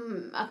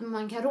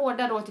man kan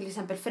råda då till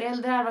exempel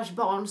föräldrar vars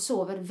barn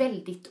sover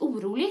väldigt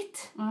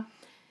oroligt.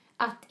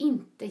 Att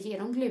inte ge ge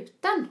dem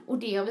gluten. Och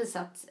det har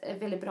visat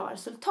väldigt bra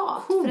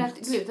resultat. Coolt. För att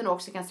gluten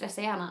också kan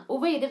stressa hjärnan.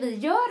 Och vad är det vi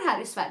gör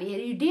här i Sverige?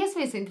 Det är ju det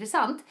som är så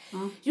intressant.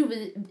 Jo,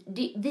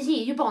 vi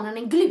ger ju barnen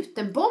en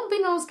glutenbomb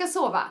innan de ska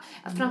sova.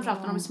 Framförallt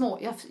när de är små.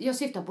 Jag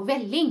syftar på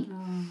välling.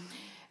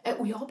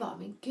 Och jag bara,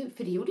 men gud,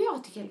 för det gjorde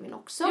jag till Kelvin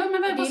också. Ja,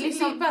 men det är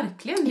liksom,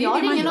 verkligen. jag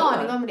har ingen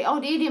aning om det. Ja,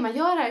 det är det man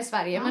gör här i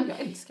Sverige. Ja, men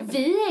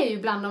vi är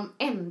ju bland de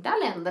enda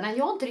länderna,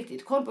 jag har inte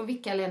riktigt koll på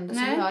vilka länder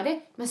som gör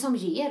det, men som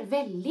ger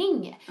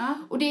välling.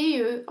 Och det är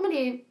ju, ja men det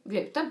är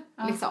gluten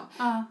liksom.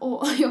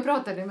 Och jag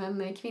pratade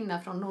med en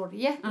kvinna från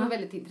Norge, det var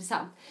väldigt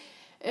intressant.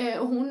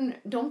 Och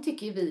de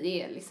tycker ju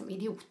vi är liksom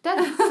idioter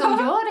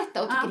som gör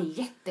detta och tycker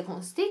det är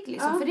jättekonstigt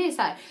liksom. För det är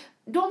så här,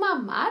 de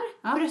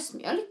ammar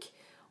bröstmjölk.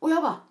 Och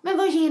jag bara, men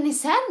vad ger ni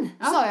sen?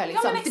 Sa jag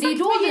liksom. Ja, men exakt, för det är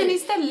då vad ger ni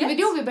istället? Det är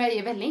då vi börjar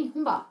ge välling.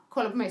 Hon bara,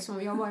 kolla på mig som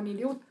om jag var en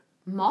idiot.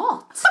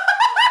 Mat!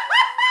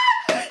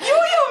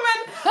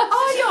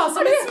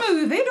 Som en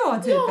smoothie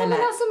då typ, ja, eller?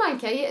 men alltså man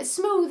kan ge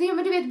smoothie,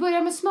 men du vet,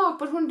 börja med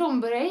smakportion.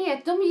 De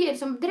ger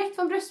liksom direkt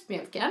från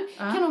bröstmjölken.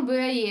 Kan de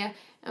börja ge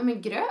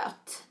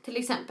gröt till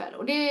exempel.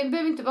 Och det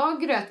behöver inte vara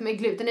gröt med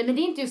gluten. Nej, men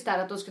det är inte just där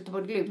att de ska ta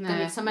bort gluten.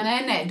 Nej, liksom.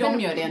 nej, de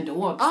gör det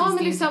ändå.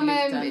 Precis, ja,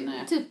 men liksom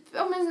typ,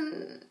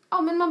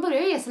 men man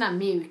börjar ge sån här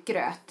mjuk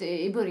gröt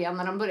i början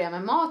när de börjar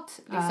med mat.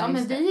 Liksom.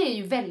 Men vi är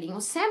ju välling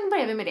och sen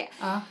börjar vi med det.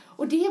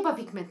 Och det bara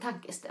fick mig en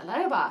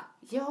tankeställare. Jag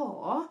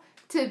bara,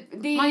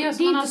 typ, det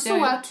är inte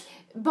så att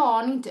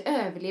barn inte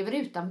överlever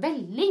utan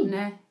välling.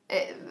 Nej.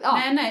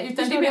 Nej,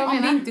 utan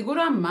om det inte går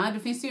att amma, då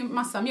finns det ju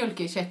massa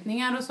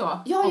mjölkersättningar och så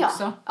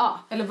också. Ja.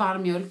 Eller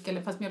varm mjölk,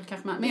 eller fast mjölk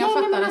kanske. Men jag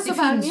fattar att det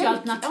finns ju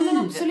alternativ. Ja,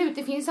 men absolut,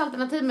 det finns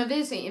alternativ, men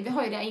vi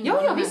har ju det innan.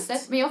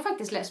 Men jag har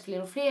faktiskt läst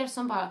fler och fler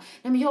som bara,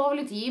 nej men jag vill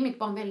inte ge mitt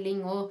barn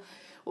välling,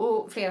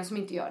 och flera som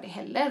inte gör det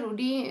heller. Och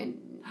det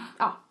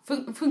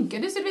funkar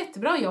det så är det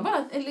jättebra.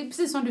 Eller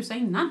precis som du sa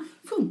innan,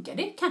 funkar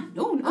det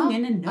kanon,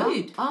 ungen är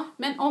nöjd.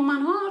 Men om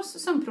man har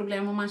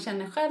sömnproblem och man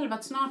känner själv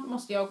att snart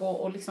måste jag gå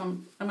och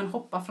liksom,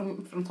 hoppa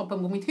från toppen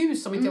på mitt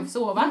hus om inte jag får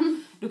sova,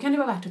 då kan det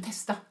vara värt att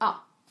testa. Ja,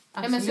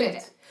 men så är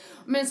det.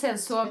 Men sen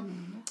så,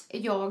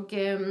 jag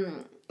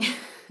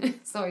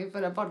sa ju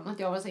förra podden att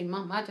jag var sin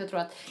mamma, att jag tror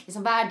att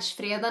liksom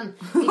världsfreden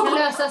kan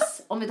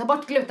lösas om vi tar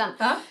bort gluten.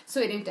 Så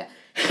är det inte.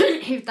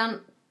 Utan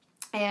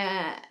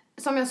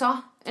som jag sa,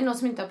 någon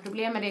som inte har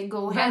problem med det,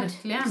 go ahead.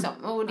 Liksom.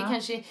 Och det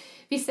kanske,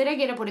 vissa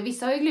reagerar på det,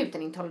 vissa har ju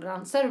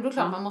glutenintoleranser och då är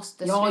klart man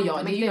måste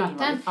sluta med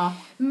gluten.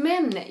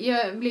 Men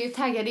jag blev ju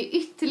taggad i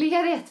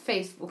ytterligare ett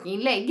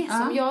Facebook-inlägg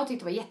som jag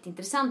tyckte var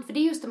jätteintressant, för det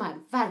är just de här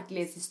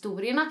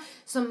verklighetshistorierna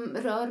som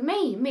rör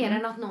mig mer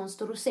än att någon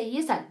står och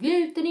säger så här: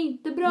 gluten är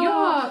inte bra.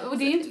 Ja, och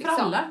det är inte för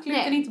alla.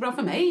 Gluten är inte bra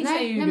för mig,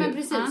 säger ju du. Nej, men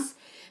precis.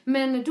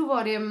 Men då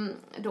var det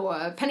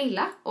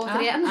Pernilla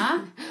återigen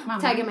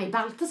taggade mig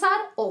Baltasar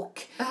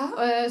och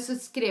så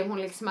skrev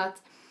hon liksom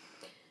att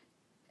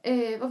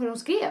vad var det hon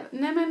skrev?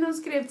 Nej, men hon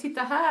skrev,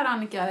 titta här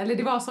Annika, eller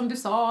det var som du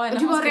sa, eller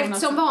du var rätt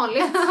som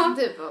vanligt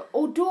typ.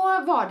 Och då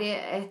var det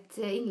ett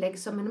inlägg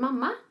som en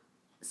mamma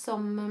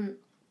som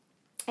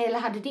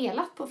hade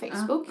delat på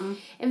Facebook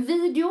en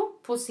video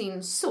på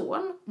sin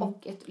son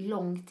och ett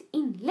långt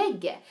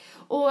inlägg.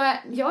 Och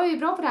jag är ju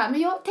bra på det här,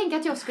 men jag tänker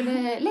att jag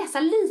skulle läsa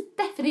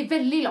lite, för det är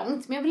väldigt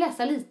långt, men jag vill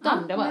läsa lite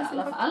om det bara i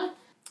alla fall.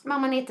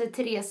 Mamman heter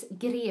Therese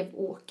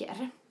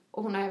Grevåker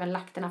och hon har även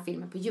lagt den här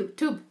filmen på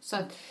YouTube, så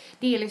att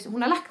det är liksom,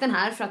 hon har lagt den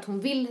här för att hon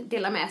vill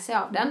dela med sig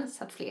av den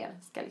så att fler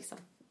ska liksom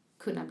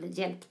kunna bli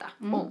hjälpta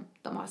om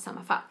de har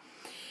samma fall.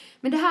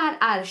 Men det här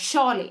är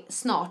Charlie,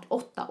 snart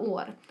 8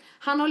 år.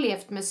 Han har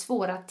levt med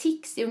svåra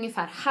tics i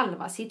ungefär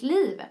halva sitt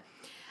liv.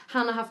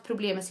 Han har haft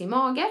problem med sin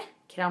mage,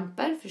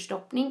 kramper,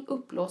 förstoppning,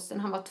 uppblåst sedan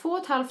han var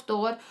 2,5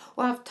 år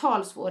och haft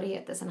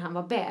talsvårigheter sedan han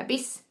var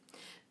bebis.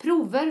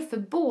 Prover för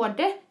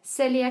både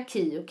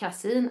celiaki och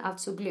kasein,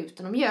 alltså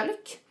gluten och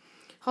mjölk,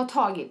 har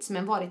tagits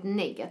men varit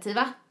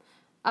negativa.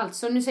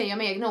 Alltså, nu säger jag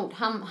med egna ord,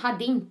 han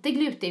hade inte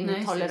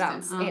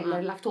glutenintolerans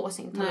eller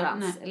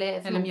laktosintolerans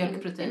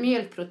eller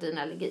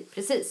mjölkproteinallergi,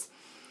 precis.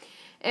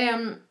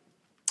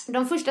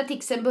 De första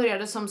ticsen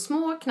började som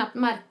små, knappt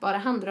märkbara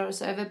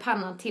handrörelser över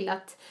pannan till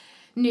att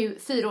nu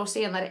 4 år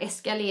senare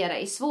eskalera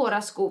i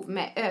svåra skov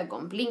med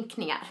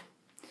ögonblinkningar.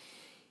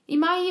 I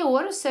maj i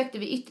år sökte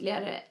vi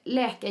ytterligare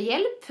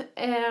läkarhjälp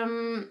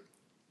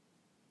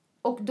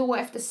och då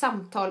efter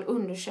samtal och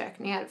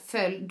undersökningar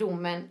föll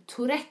domen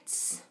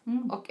Tourettes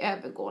och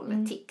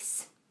övergående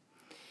tics.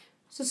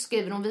 Så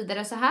skriver hon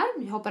vidare så här,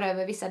 vi hoppar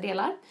över vissa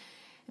delar.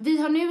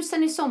 Vi har nu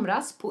sedan i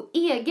somras på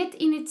eget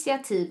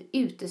initiativ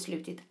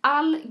uteslutit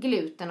all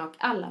gluten och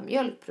alla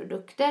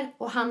mjölkprodukter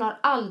och han har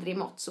aldrig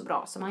mått så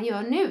bra som han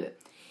gör nu.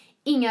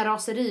 Inga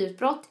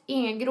raseriutbrott,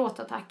 inga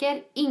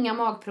gråtattacker, inga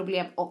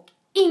magproblem och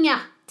inga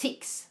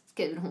tics,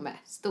 skriver hon med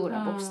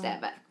stora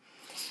bokstäver.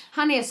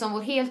 Han är som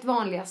vår helt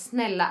vanliga,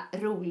 snälla,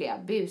 roliga,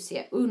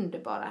 busiga,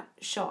 underbara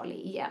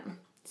Charlie igen.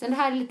 Sen det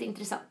här är lite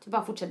intressant, jag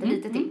bara fortsätter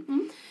lite till.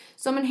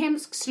 Som en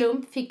hemsk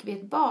slump fick vi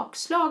ett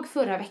bakslag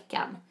förra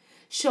veckan.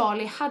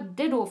 Charlie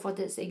hade då fått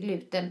i sig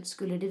gluten,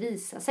 skulle det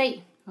visa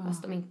sig.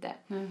 Fast de inte.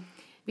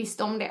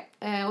 visste om det.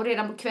 Och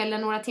redan på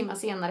kvällen, några timmar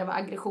senare, var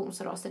aggressions-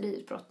 och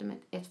raseriutbrottet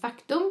ett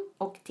faktum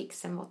och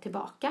ticsen var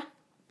tillbaka.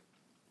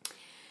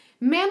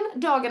 Men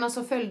dagarna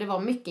som följde var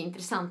mycket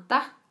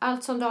intressanta.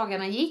 Allt som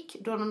dagarna gick,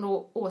 då de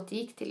då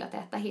återgick till att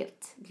äta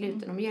helt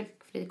gluten- och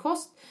mjölkfri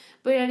kost,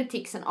 började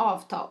ticsen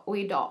avta och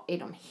idag är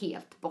de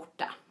helt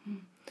borta.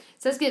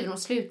 Sen skriver de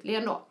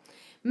slutligen då: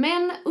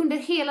 men under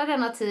hela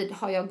denna tid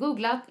har jag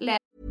googlat,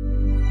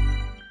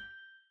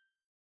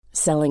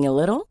 Selling a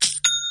little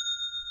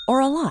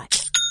or a lot?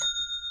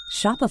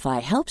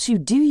 Shopify helps you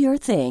do your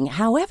thing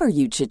however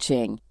you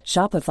cha-ching.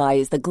 Shopify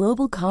is the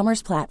global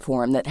commerce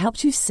platform that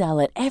helps you sell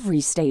at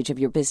every stage of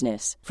your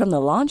business. From the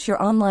launch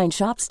your online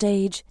shop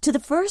stage to the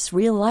first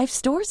real-life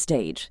store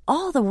stage,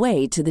 all the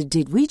way to the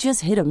did we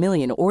just hit a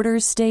million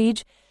orders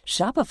stage.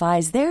 Shopify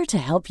is there to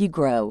help you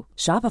grow.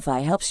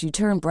 Shopify helps you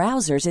turn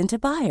browsers into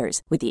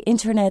buyers with the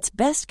internet's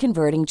best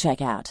converting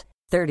checkout.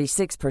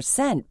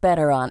 36%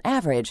 better on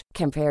average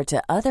compared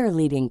to other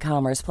leading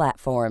commerce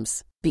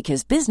platforms.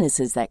 Because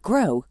businesses that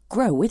grow,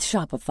 grow with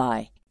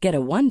Shopify. Get a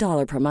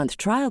 $1 per month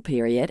trial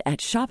period at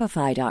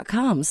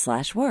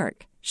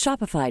shopify.com/work.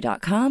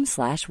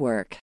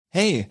 Shopify.com/work.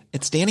 Hey,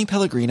 it's Danny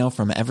Pellegrino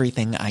from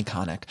Everything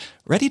Iconic.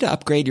 Ready to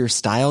upgrade your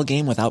style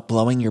game without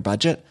blowing your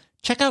budget?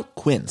 Check out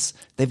Quince.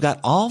 They've got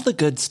all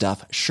the good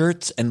stuff,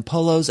 shirts and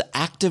polos,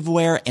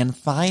 activewear and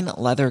fine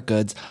leather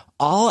goods,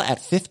 all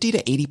at 50 to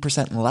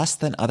 80% less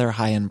than other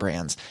high-end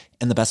brands.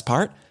 And the best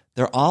part?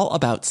 They're all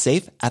about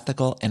safe,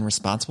 ethical, and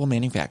responsible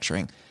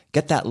manufacturing.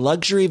 Get that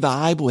luxury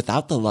vibe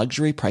without the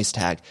luxury price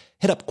tag.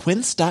 Hit up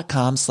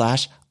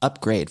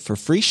quince.com/upgrade for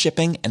free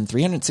shipping and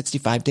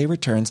 365-day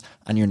returns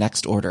on your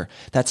next order.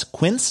 That's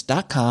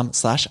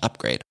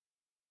quince.com/upgrade.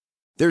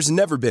 There's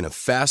never been a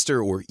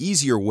faster or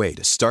easier way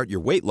to start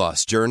your weight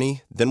loss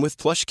journey than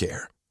with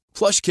PlushCare.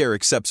 PlushCare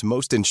accepts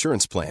most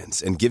insurance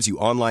plans and gives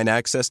you online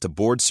access to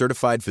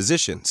board-certified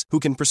physicians who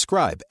can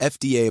prescribe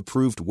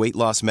FDA-approved weight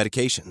loss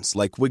medications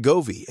like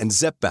Wegovy and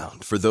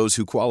Zepbound for those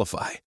who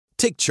qualify.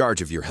 Take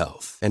charge of your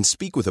health and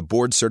speak with a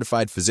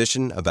board-certified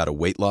physician about a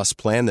weight loss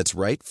plan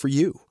that's right for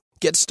you.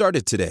 Get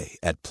started today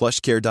at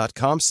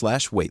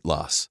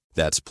plushcare.com/weightloss.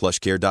 That's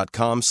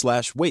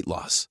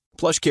plushcare.com/weightloss.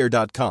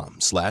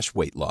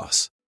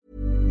 plushcare.com/weightloss.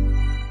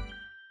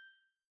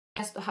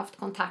 Jag har haft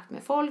kontakt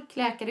med folk,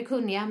 läkare,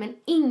 kunniga, men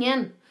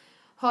ingen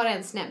har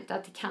ens nämnt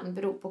att det kan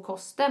bero på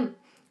kosten.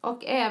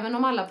 Och även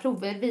om alla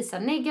prover visar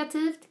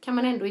negativt kan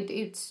man ändå inte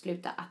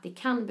utesluta att det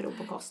kan bero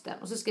på kosten.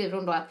 Och så skriver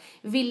hon då att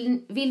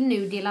vill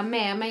nu dela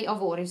med mig av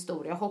vår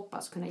historia och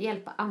hoppas kunna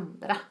hjälpa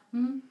andra.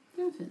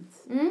 Det är fint.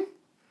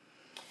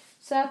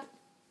 Så att,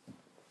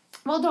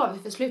 vad drar vi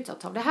för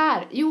slutsats av det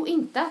här? Jo,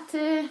 inte att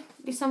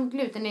liksom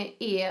gluten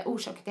är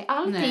orsak till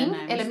allting.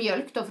 Nej, eller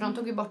mjölk då, för de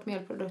tog ju bort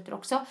mjölkprodukter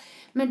också.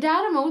 Men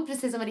däremot,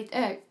 precis som med ditt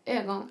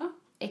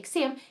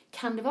ögonexem,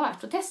 kan det vara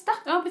värt att testa.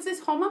 Ja,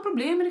 precis. Har man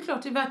problem är det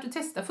klart det är värt att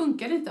testa.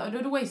 Funkar det inte, då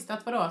har du wasted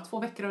 2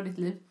 veckor av ditt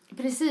liv.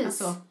 Precis.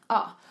 Alltså.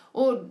 Ja.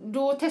 Och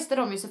då testar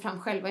de ju sig fram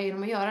själva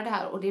genom att göra det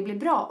här. Och det blir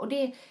bra. Och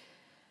det...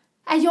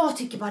 Jag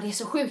tycker bara det är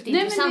så sjukt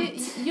intressant.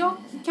 Men jag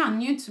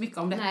kan ju inte så mycket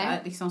om detta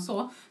liksom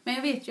så. Men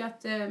jag vet ju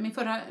att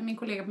min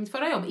kollega på mitt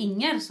förra jobb,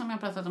 Inger, som jag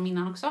pratat om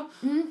innan också.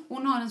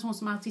 Hon har en son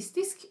som är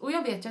autistisk. Och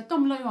jag vet ju att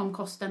de la ju om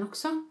kosten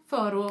också.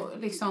 För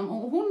att liksom,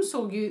 och hon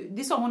såg ju,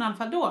 det sa hon i alla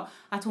fall då,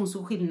 att hon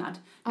såg skillnad.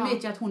 Nu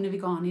vet jag att hon är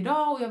vegan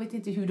idag och jag vet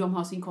inte hur de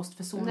har sin kost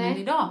för sonen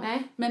idag.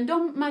 Nej. Men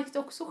de märkte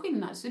också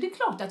skillnad. Så det är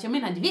klart att jag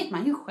menar, det vet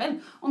man ju själv.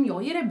 Om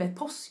jag ger Ebbe ett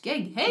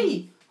påskägg,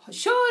 hej!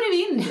 Kör i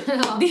vind!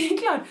 Ja. Det är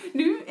klart,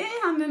 nu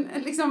är han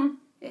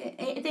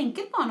ett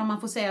enkelt barn om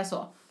man får säga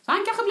så. Så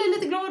han kanske blir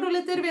lite glad och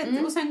lite, du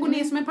vet, och sen går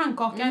ner som en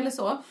pannkaka eller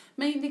så.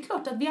 Men det är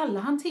klart att vi alla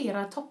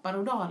hanterar toppar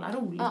och dalar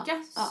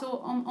olika. Ja. Så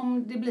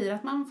om det blir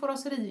att man får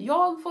raseri.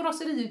 Jag får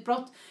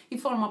raseriutbrott i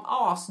form av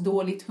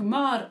asdåligt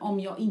humör om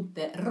jag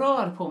inte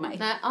rör på mig.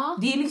 Nej,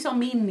 det är liksom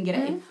min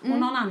grej. Och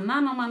någon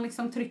annan, om man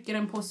liksom trycker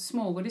en på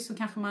smågodis så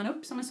kanske man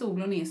upp som en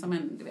sol och ner som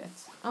en, du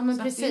vet. Ja, men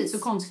så precis. Det är inte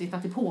så konstigt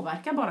att det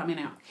påverkar bara,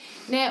 menar jag.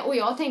 Nej, och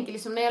jag tänker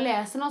liksom, när jag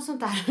läser något sånt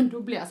där,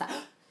 då blir jag så här,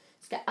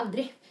 ska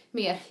aldrig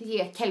mer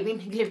ge Kelvin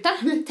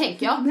gluten,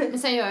 tänker jag. Men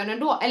sen gör jag det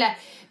ändå. Eller,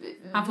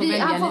 han får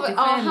välja lite själv.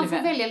 Ja, han får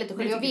välja lite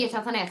själv. Jag vet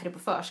att han äter det på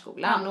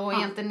förskolan. Och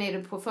egentligen är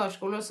det på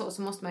förskolan och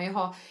så måste man ju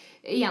ha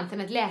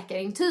egentligen ett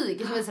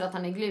läkarintyg som visar att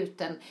han är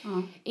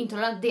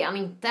glutenintolerant. Det är han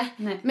inte.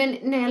 Nej. Men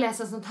när jag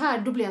läser sånt här,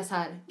 då blir jag så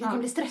här, jag kan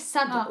bli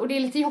stressad. Och det är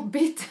lite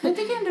jobbigt. Jag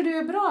tycker ändå du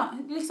är bra.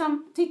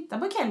 Liksom, titta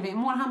på Kelvin.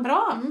 Mår han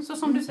bra? Så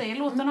som du säger,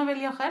 låt honom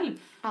välja själv.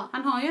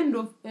 Han har ju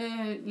ändå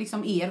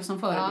liksom er som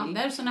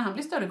förebilder. Så när han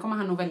blir större kommer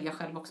han nog välja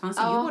själv också. Han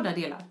ser ju båda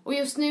delar. Och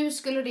just nu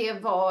skulle det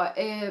vara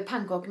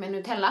pannkakor med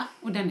Nutella.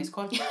 Och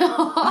Denniskorv.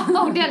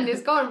 Och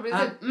Denniskorv.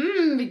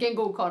 Vilken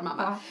god korv,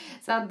 mamma.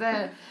 Så att,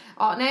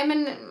 nej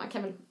men man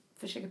kan väl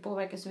försöka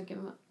påverka så mycket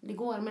det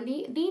går. Men det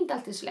är inte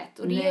alltid så lätt.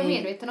 Och det är jag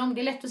medveten om.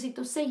 Det är lätt att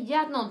sitta och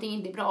säga att någonting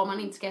inte är bra om man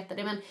inte ska äta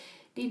det. Men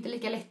det är inte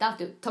lika lätt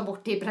att ta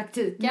bort det i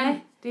praktiken.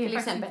 Nej, det är till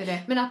faktiskt exempel. inte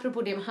det. Men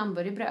apropå det med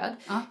hamburgerbröd.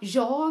 Ja.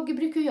 Jag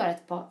brukar göra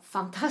ett par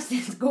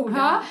fantastiskt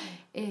goda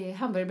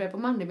hamburgerbröd på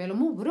mandelmjöl och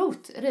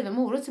morot. Riven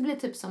morot så blir det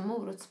typ som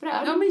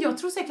morotsbröd. Ja, men jag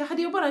tror säkert,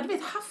 hade jag bara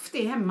haft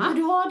det hemma. Men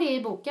du har det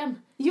i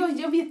boken. Ja,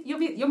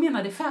 jag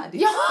menar det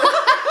färdigt. Ja.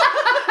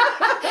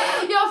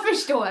 Jag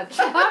förstår.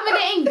 Ja, men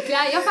det är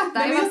enkla. Jag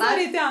fattar. Jag sa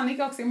det till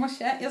Annika också i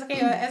morse. Jag ska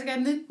göra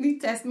ett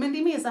nytt test. Men det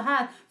är mer så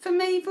här. För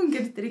mig funkar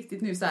det inte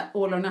riktigt nu så här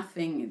all or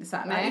nothing. Så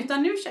här,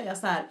 utan nu kör jag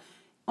så här.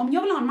 Om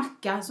jag vill ha en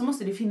macka så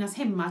måste det finnas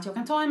hemma att jag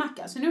kan ta en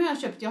macka. Så nu har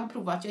jag har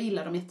provat, jag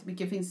gillar dem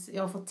jättemycket.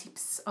 Jag har fått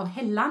tips av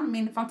Hellan,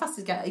 min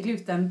fantastiska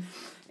gluten,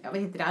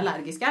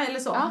 allergiska eller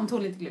så. Ja. Hon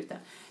tål inte gluten.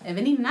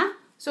 Väninna.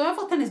 Så jag har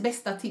fått hennes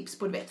bästa tips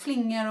på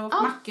flingor och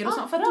mackor och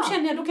sånt. För då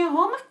känner jag, då kan jag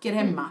ha mackor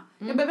hemma.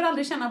 Jag behöver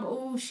aldrig känna,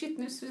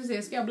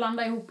 nu ska jag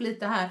blanda ihop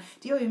lite här.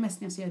 Det gör jag ju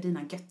mest när jag ser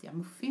dina göttiga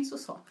muffins och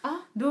så.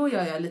 Då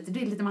gör jag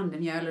lite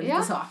mandelmjöl och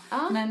lite så.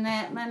 Men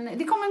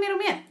det kommer mer och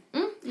mer.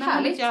 Men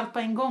härligt. Inte allt på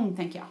en gång,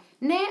 tänker jag.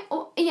 Nej,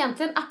 och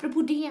egentligen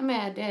apropå det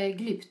med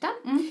gluten.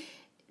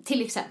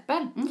 Till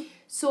exempel.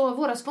 Så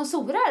våra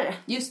sponsorer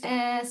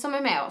som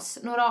är med oss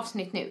några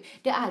avsnitt nu,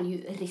 det är ju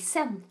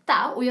Risenta.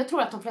 Och jag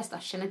tror att de flesta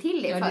känner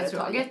till det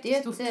företaget. Det är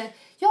ett,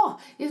 jag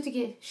tycker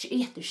det är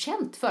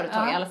jättekänt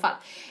företag i alla fall.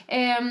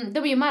 De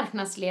är ju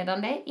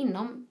marknadsledande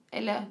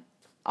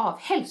av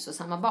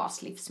hälsosamma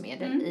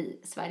baslivsmedel i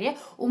Sverige.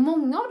 Och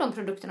många av de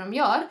produkterna de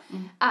gör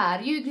är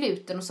ju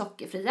gluten- och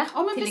sockerfria.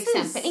 Till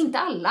exempel. Inte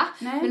alla,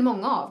 men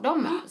många av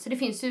dem. Så det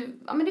finns ju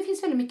det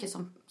finns väldigt mycket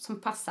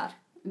som passar.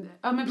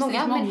 Ja, men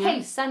många. Men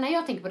hälsa, när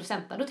jag tänker på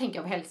Risenta, då tänker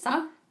jag på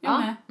hälsa.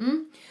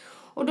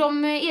 Och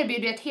de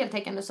erbjuder ett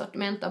heltäckande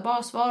sortiment av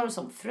basvaror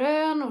som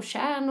frön och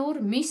kärnor,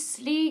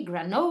 müsli,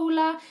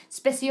 granola,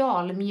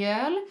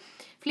 specialmjöl,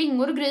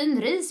 flingor och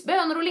gryn, ris,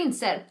 bönor och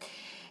linser.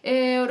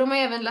 Och de har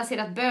även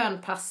lanserat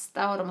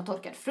bönpasta och de har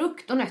torkat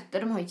frukt och nötter.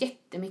 De har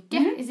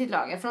jättemycket i sitt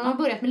lager. Från de har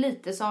börjat med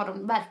lite så har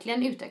de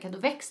verkligen utökat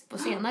och växt på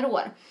senare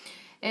år.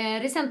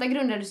 Risenta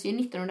grundades ju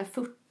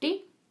 1940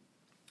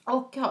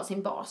 och har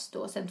sin bas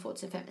då sedan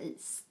 2005 i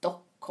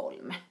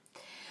Stockholm.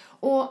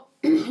 Och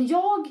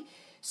jag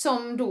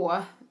som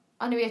då,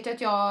 ni vet ju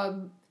att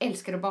jag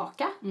älskar att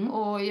baka.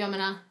 Och jag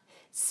menar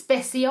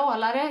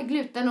specialare,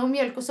 gluten och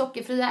mjölk och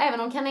sockerfria, även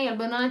om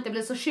kanelbunarna inte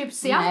blir så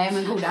tjusiga. Nej,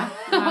 men goda.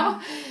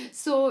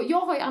 Så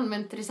jag har ju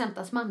använt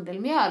Risentas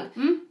mandelmjöl.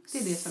 Det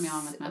är det som jag har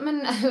använt med.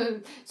 Men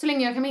så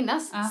länge jag kan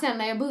minnas. Sen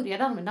när jag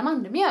började använda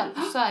mandelmjöl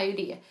så är ju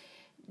det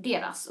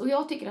deras. Och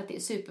jag tycker att det är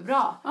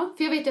superbra.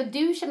 För jag vet ju att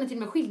du känner till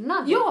med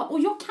skillnad. Ja, och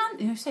jag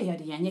kan, nu säger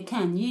jag det igen, jag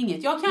kan ju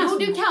inget. Jag kan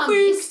du kan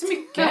sjukt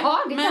mycket. Ja,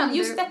 det men kan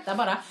just du. detta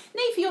bara.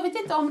 Nej, för jag vet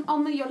inte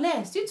om jag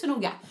läste ju inte så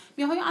noga.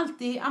 Men jag har ju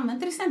alltid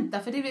använt Risenta.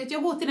 För det vet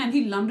jag går till den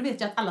hyllan, du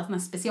vet jag att alla såna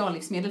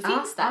speciallivsmedel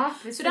finns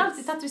där. Så det har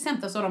alltid tagit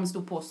Risenta så har de en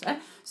stor påse.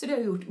 Så det har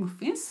jag gjort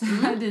muffins,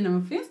 dina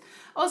muffins.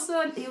 Och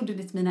så gjorde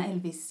det till mina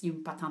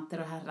Elvis-gympatanter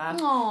och herrar.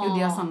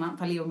 Gjorde jag sådana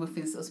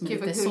paleo-muffins och med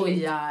lite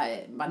soja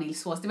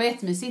vaniljsås. Det var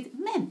jättemysigt.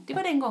 Men det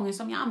var den gången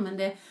som jag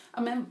använde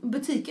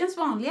butikens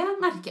vanliga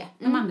märke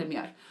med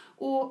mandelmjöl.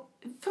 Och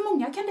för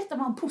många kan detta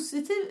vara en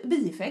positiv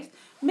bieffekt.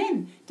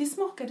 Men det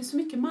smakade så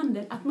mycket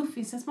mandel att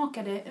muffinsen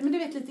smakade, men du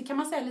vet lite, kan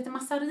man säga lite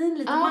massarin,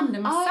 lite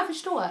mandelmassa. Ja, jag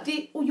förstår. Det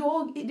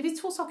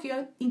är två saker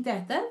jag inte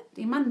äter.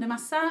 Det är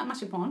mandelmassa,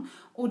 marsipan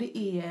och det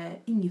är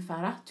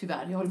ingefära,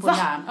 tyvärr. Jag håller på att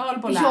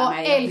lära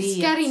mig. Jag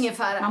älskar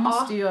ingefära. Man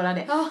måste ju göra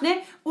det.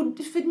 Nej, och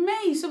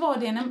för mig så var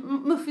det när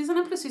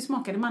muffinsarna plötsligt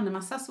smakade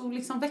mandelmassa så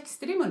liksom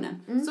växte det i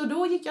munnen. Så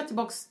då gick jag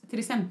tillbaks till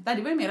Risenta.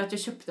 Det var ju mer att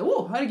jag köpte,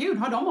 herregud,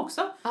 har de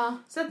också?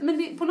 Så att, men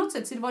det, på något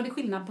sätt så var det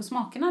skillnad på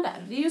smakerna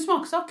där. Det är ju en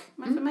smaksak,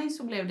 men för mig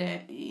så blev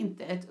det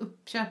inte ett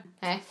uppköp.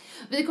 Nej.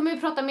 Vi kommer ju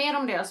prata mer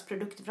om deras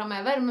produkter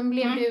framöver, men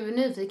blev du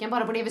nyfiken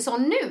bara på det vi sa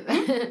nu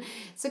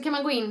så kan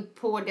man gå in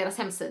på deras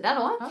hemsida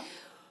då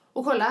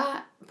och kolla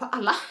på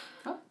alla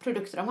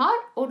produkter de har,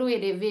 och då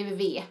är det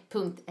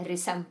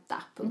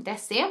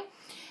www.risenta.se.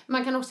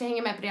 Man kan också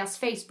hänga med på deras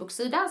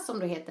Facebook-sida som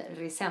då heter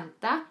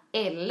Risenta,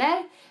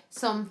 eller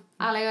som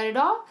alla gör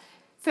idag,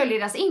 följ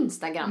deras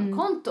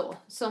Instagram-konto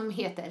som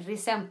heter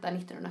Risenta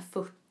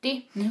 1940.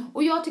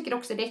 Och jag tycker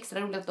också det är extra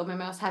roligt att de är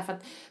med oss här, för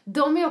att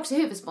de är också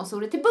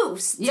huvudsponsorer till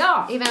Boost.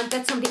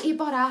 Eventet som det är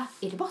bara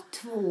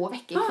 2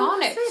 veckor kvar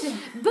nu.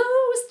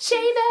 Boost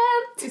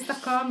tjejevent i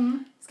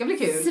Stockholm. Ska bli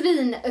kul.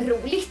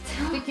 Svinroligt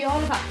tycker jag i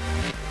alla fall.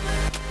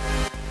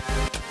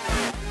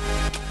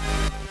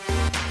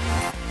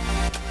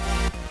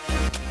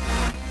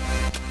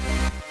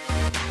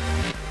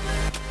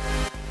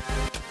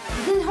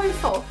 Vi har ju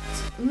fått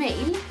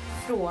mejl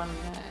från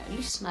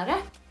lyssnare.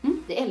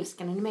 Vi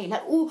älskar när ni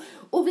mejlar.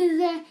 Och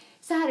vi,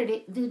 så här är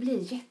det, vi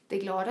blir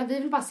jätteglada. Vi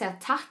vill bara säga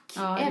tack.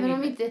 Även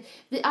om vi inte,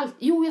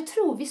 jag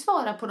tror vi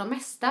svarar på de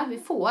mesta vi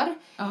får.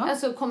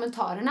 Alltså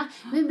kommentarerna.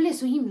 Vi blir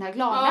så himla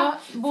glada.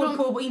 Både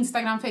på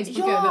Instagram, Facebook,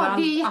 överallt. överallt. Ja,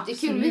 det är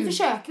jättekul. Absolut. Vi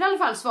försöker i alla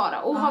fall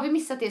svara. Och har vi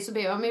missat det så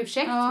ber jag om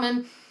ursäkt.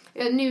 Men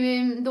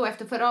Nu då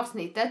efter förra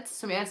avsnittet,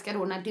 som jag älskar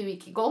då när du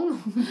gick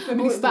igång.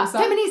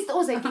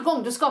 Feministåsa gick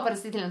igång, då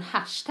skapades det till en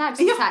hashtag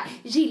som så här,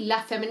 gilla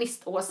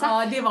feministåsa.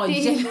 Ja, det var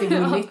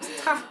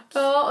jättegulligt. Tack.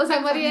 Ja, och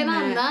sen Tack var det en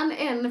för annan,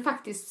 en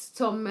faktiskt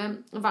som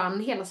vann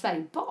Hela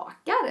Sverige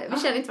bakar. Vi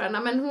känner inte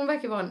varandra, men hon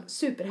verkar vara en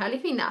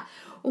superhärlig kvinna.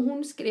 Och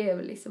hon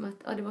skrev liksom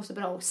att det var så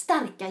bra, och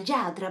starka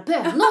jädra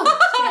bönor.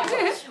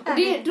 Och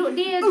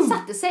det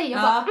satte sig.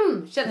 Jag bara,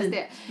 kändes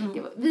det.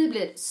 Vi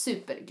blir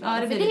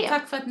superglada för det.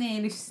 Tack för att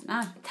ni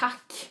lyssnar.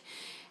 Tack.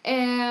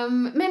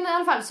 Men i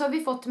alla fall så har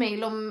vi fått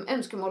mejl om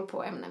önskemål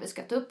på ämnen vi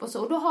ska ta upp och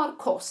så. Och då har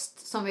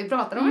kost, som vi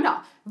pratar om idag,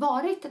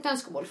 varit ett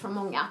önskemål från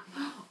många.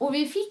 Och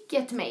vi fick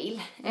ett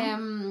mejl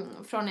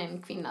från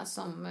en kvinna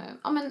som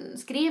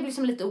skrev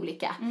liksom lite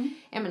olika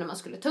ämnen man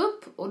skulle ta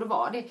upp. Och då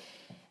var det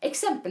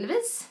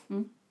exempelvis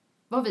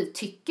vad vi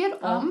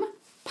tycker om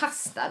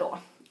pasta då.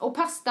 Och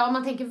pasta, om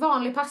man tänker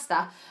vanlig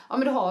pasta,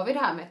 men då har vi det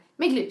här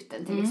med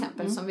gluten till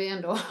exempel, som vi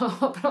ändå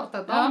har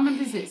pratat om. Ja, men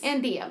precis.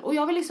 En del. Och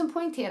jag vill liksom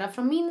poängtera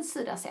från min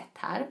sida sett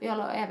här, och jag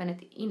la även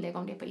ett inlägg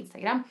om det på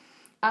Instagram,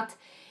 att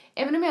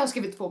även om jag har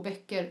skrivit 2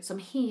 böcker som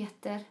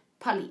heter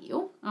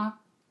Paleo,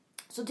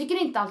 så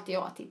tycker inte alltid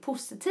jag att det är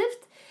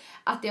positivt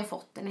att det har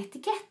fått en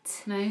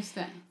etikett. Nej, just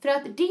det. För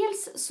att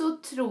dels så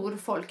tror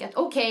folk att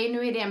okej,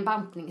 nu är det en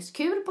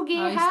bantningskur på G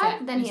här.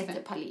 Den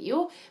heter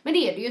Paleo. Men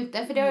det är det ju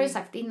inte. För det har jag ju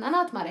sagt innan,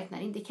 att man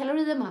räknar inte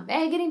kalorier, man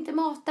väger inte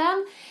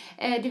maten.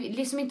 Det är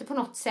liksom inte på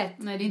något sätt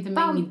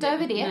banta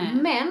över det. Nej.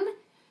 Men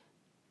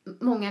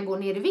många går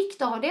ner i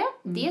vikt av det.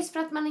 Dels för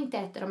att man inte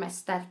äter de mest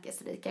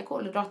stärkelserika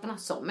kolhydraterna,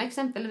 som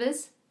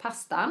exempelvis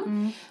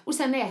pastan. Och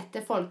sen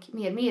äter folk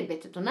mer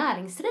medvetet och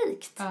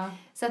näringsrikt.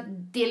 Så att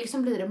det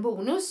liksom blir en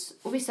bonus.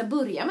 Och vissa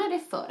börjar med det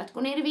för att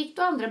gå ner i vikt,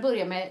 och andra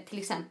börjar med, till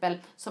exempel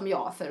som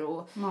jag, för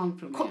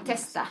att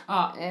testa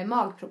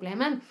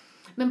magproblemen.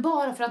 Men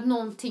bara för att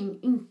någonting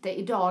inte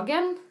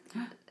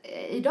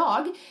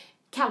idag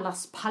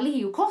kallas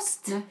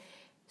paleokost,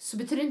 så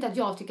betyder det inte att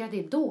jag tycker att det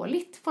är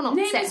dåligt på något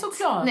sätt. Nej,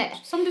 såklart.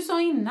 Nej. Som du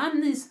sa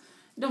innan,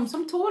 de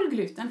som tål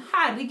gluten,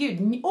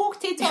 herregud, åk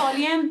till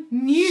Italien,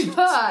 njut.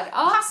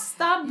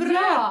 Pasta,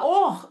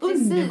 bröd,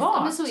 underbart.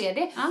 Ja, men så är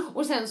det.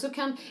 Och sen så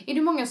är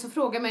det många som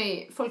frågar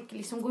mig, folk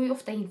liksom går ju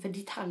ofta in för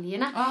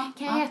detaljerna.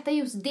 Kan jag äta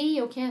just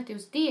det och kan jag äta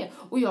just det?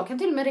 Och jag kan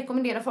till och med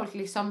rekommendera folk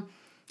liksom,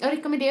 jag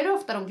rekommenderar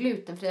ofta de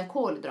glutenfria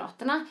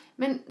kolhydraterna,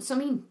 men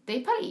som inte är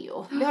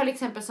paleo. Vi har till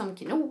exempel som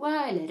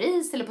quinoa eller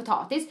ris eller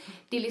potatis.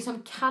 Det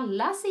liksom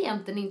kallas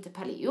egentligen inte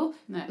paleo.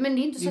 Nej. Men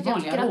det är inte så att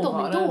jag tycker att de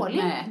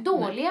är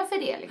dåliga för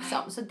det liksom.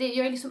 Så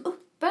jag är liksom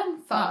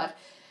öppen för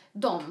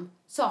de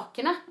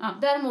sakerna.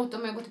 Däremot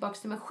om jag går tillbaka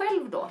till mig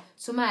själv då,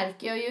 så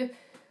märker jag ju,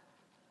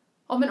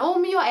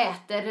 om jag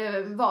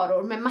äter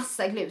varor med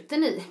massa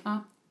gluten i,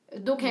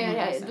 då kan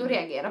då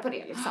reagera på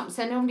det liksom.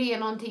 Sen om det är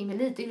någonting med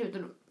lite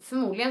gluten,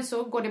 förmodligen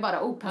så går det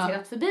bara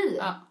opasserat förbi.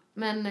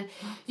 Men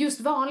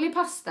just vanlig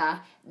pasta,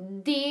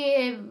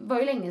 det var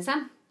ju länge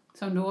sedan.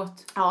 Som du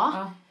åt.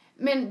 Ja.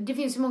 Men det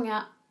finns ju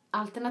många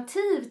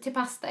alternativ till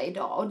pasta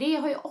idag. Och det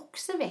har ju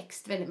också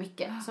växt väldigt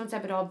mycket. Som till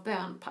exempel då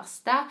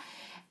bönpasta.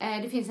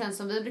 Det finns en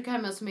som vi brukar ha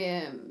med som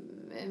är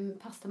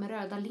pasta med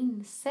röda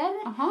linser.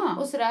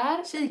 Och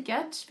sådär.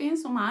 Kikärts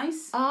finns och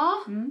majs. Ja,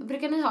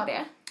 brukar ni ha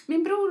det?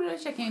 Min bror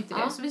käkar ju inte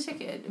det, så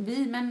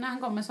men när han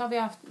kommer så har vi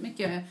haft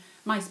mycket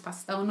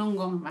majspasta och någon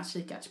gång var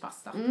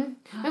kikärtspasta.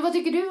 Men vad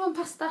tycker du om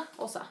pasta,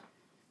 Åsa?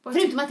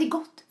 Förutom att det är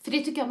gott, för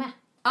det tycker jag med.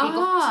 Det är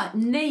gott.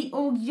 Nej,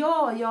 och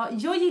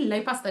jag gillar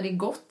ju pasta, det är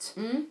gott.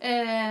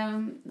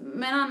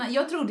 Men Anna,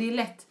 jag tror det är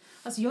lätt,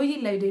 alltså jag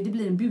gillar ju det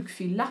blir en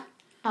bukfylla.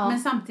 Men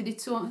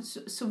samtidigt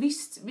så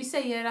visst, vi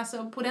säger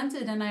alltså på den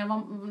tiden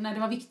när det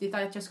var viktigt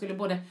att jag skulle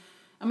både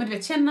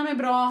känna mig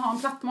bra, ha en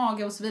platt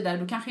mage och så vidare,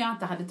 då kanske jag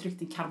inte hade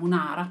tryckt en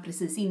carbonara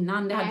precis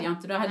innan. Det hade jag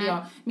inte. Då hade jag,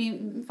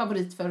 min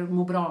favorit för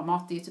må bra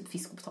mat är typ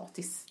fisk och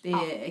potatis. Det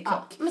är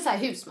klart. Men så här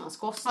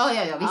husmanskost.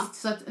 Ja, visst.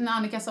 Så att när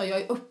Annika sa,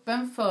 jag är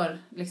öppen för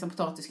liksom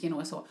potatis, quinoa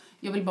och så.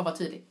 Jag vill bara vara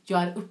tydlig.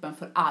 Jag är öppen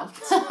för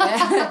allt.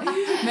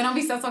 Men om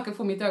vissa saker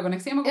får mitt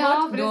ögonexem att gå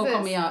bort, då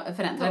kommer jag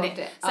förändra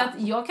det. Så att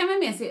jag kan väl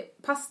med se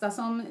pasta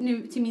som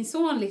nu till min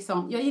son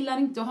liksom. Jag gillar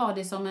inte att ha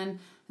det som en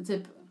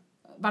typ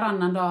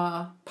varannan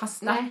dag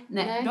pasta.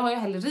 Nej. Då har jag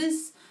hellre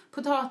ris,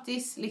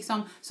 potatis,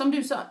 liksom. Som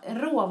du sa,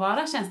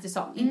 råvara känns det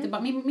som. Inte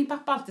bara, min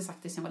pappa har alltid sagt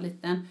det sen jag var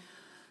liten.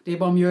 Det är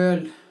bara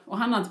mjöl. Och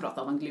han har inte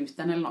pratat om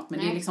gluten eller något, men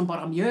det är liksom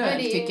bara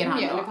mjöl, tycker han.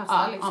 Mjöl och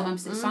pasta, liksom. Ja, men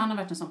precis. Så han har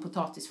varit en sån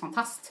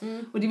potatisfantast.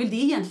 Och det är väl det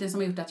egentligen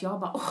som har gjort att jag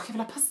bara, jag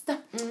vill ha pasta.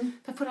 För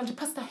jag får aldrig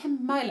pasta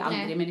hemma, eller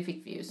aldrig, men det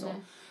fick vi ju så.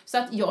 Så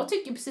att jag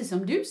tycker precis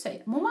som du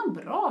säger, mår man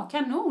bra,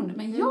 kanon.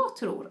 Men jag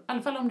tror, i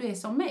alla fall om du är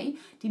som mig,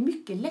 det är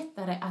mycket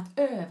lättare att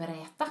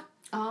överäta.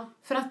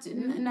 För att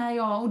när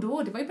jag, och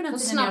då, det var ju på den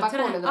tiden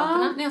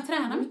när jag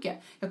tränade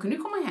mycket. Jag kunde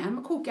komma hem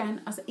och koka en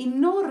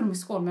enorm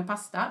skål med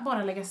pasta,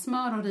 bara lägga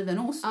smör och riven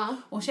ost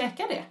och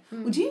käka det.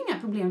 Och det är inga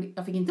problem,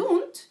 jag fick inte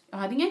ont, jag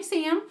hade inga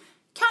eksem,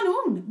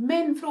 kanon.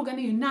 Men frågan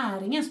är ju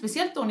näringen,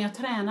 speciellt då när jag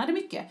tränade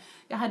mycket.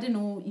 Jag hade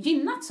nog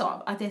gynnats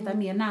av att äta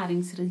mer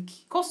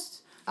näringsrik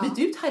kost. Byt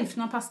ut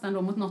hälften av pastan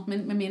då mot något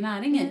med mer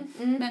näring i.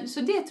 Men,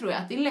 så det tror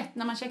jag att det är lätt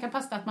när man käkar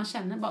pasta att man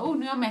känner bara,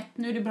 nu är jag mätt,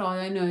 nu är det bra,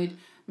 jag är nöjd.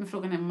 Men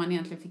frågan är vad man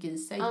egentligen fick i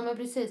sig. Ja, men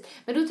precis.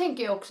 Men då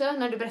tänker jag också,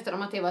 när du berättade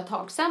om att det var ett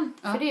tag sedan.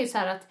 För det är ju så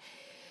här att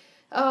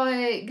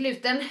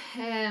gluten,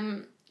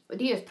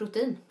 det är ju ett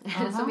protein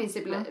som finns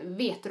i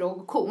veteråg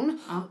och korn.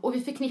 Och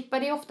vi förknippar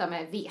det ofta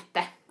med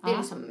vete. Det är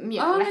liksom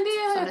mjölet,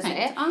 som du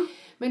säger.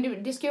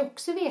 Men det ska ju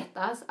också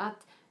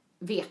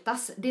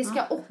det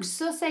ska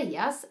också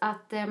sägas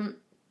att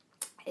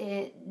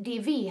det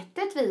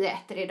vetet vi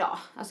äter idag,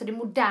 alltså det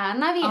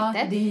moderna vetet.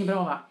 Ja, det är inget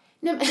bra, va?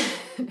 Nej,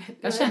 men,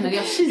 jag känner det,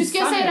 jag kisar. Du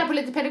ska säga det här på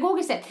lite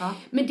pedagogiskt sätt.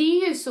 Men det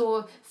är ju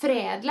så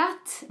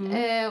förädlat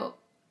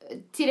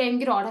till den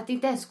grad att det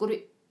inte ens går att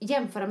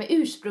jämföra med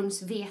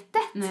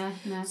ursprungsvetet.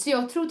 Nej. Så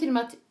jag tror till och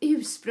med att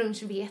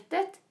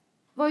ursprungsvetet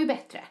var ju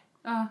bättre.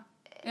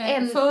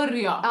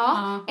 Förr,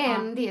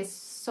 än det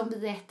som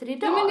vi äter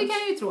idag. Ja, men det kan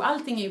jag ju tro.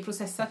 Allting är ju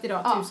processat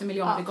idag 1000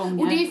 miljarder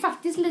gånger. Och det är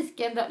faktiskt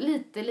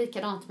lite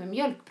likadant med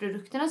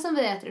mjölkprodukterna som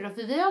vi äter idag.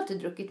 För vi har alltid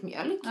druckit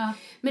mjölk.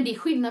 Men det är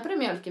skillnad på den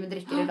mjölken vi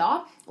dricker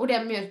idag. Och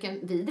den mjölken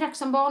vi drack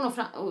som barn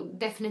och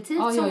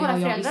definitivt som våra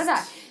föräldrar där.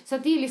 Så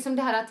att det är liksom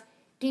det här att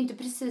det är inte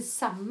precis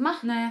samma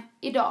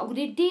idag. Och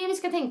det är det vi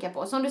ska tänka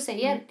på. Som du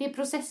säger, det är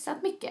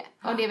processat mycket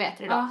av det vi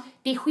äter idag.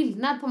 Det är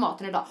skillnad på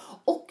maten idag.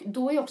 Och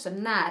då är också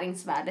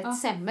näringsvärdet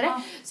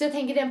sämre. Så jag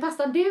tänker, den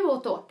pastan du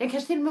åt då, den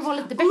kanske till och med var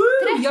lite bättre.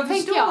 Jag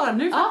förstår,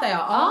 nu fattar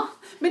jag.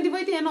 Men det var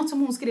ju det något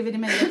som hon skrev i det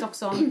mejlet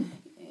också.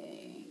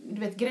 Du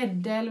vet,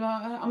 grädde eller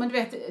vad... Ja, men du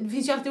vet, det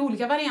finns ju alltid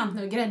olika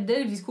varianter. Grädde,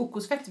 det finns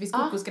kokosfett, det finns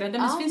kokosgrädde.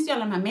 Men så finns det ju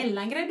alla de här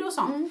mellangrädde och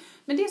sånt.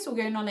 Men det såg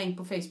jag ju någon länk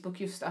på Facebook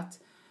just att...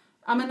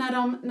 Ja, men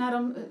när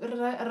de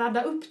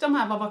radade upp de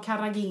här, vad var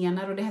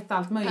karagener och det hette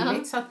allt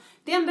möjligt. Så att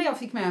det enda jag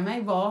fick med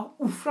mig var,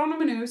 från och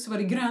med nu så var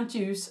det grönt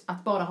ljus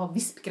att bara ha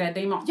vispgrädde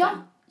i maten.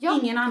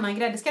 Ingen annan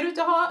grädde. Ska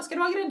du ha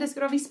grädde, ska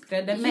du ha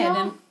vispgrädde med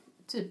en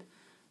typ,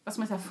 vad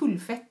ska man säga,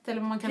 fullfett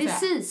eller vad man kan säga.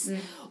 Precis.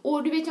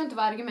 Och du vet ju inte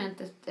vad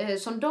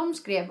argumentet som de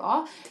skrev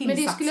var. Men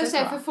det skulle jag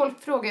säga, för folk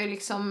frågar ju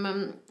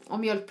liksom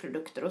om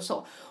mjölkprodukter och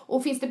så.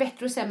 Och finns det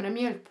bättre och sämre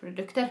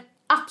mjölkprodukter?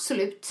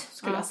 Absolut,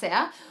 skulle jag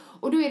säga.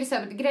 Och då är det så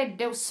här,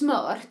 grädde och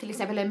smör till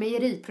exempel, eller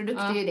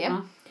mejeriprodukter är ju det.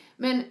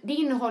 Men det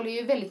innehåller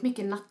ju väldigt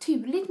mycket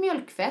naturligt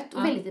mjölkfett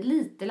och väldigt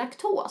lite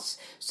laktos.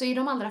 Så i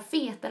de allra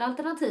fetare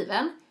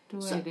alternativen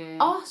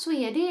så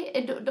är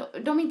det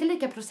de är inte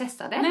lika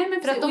processade. Nej,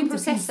 men för att de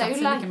processar ju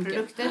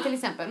light-produkter till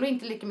exempel och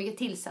inte lika mycket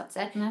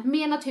tillsatser.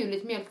 Mer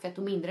naturligt mjölkfett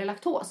och mindre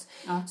laktos.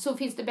 Så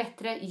finns det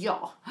bättre?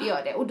 Ja, det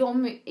gör det. Och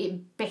de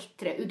är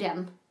bättre ur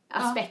den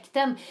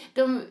aspekten.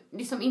 De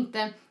liksom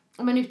inte...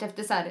 Om man är ute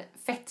efter så här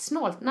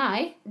fettsnålt.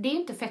 Nej, det är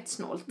inte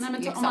fettsnålt. Nej,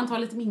 men liksom. Om man tar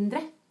lite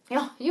mindre.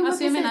 Ja, jo,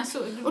 alltså, men jag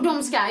menar, och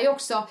de ska ju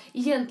också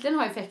egentligen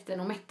ha effekten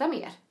att mätta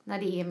mer. När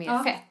det är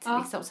mer fett.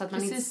 Liksom, så att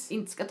man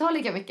inte ska ta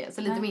lika mycket.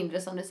 Så lite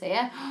mindre som du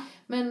säger.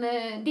 Men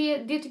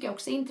det tycker jag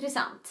också är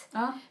intressant.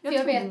 Ja, för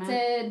jag vet,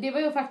 det var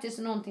ju faktiskt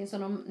någonting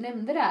som de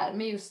nämnde där.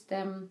 Med just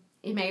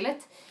i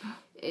mejlet.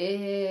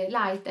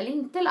 Light eller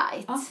inte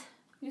light. Ja,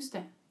 just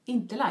det.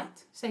 Inte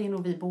light, säger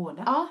nog vi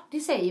båda. Ja, det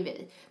säger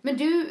vi. Men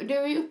du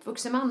är ju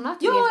uppvuxen med annat,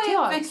 jag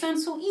är uppvuxen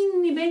så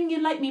in i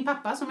bängen. Like min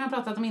pappa, som jag har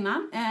pratat om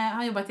innan.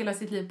 Han jobbat hela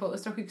sitt liv på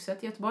Östra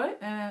sjukhuset i Göteborg.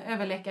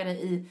 Överläkare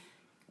i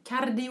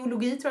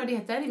kardiologi, tror jag det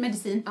heter, i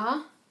medicin. I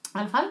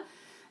alla fall.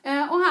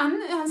 Och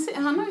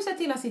han har ju sett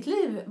hela sitt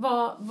liv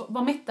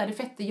vad mättade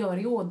fetter gör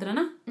i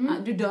ådrorna.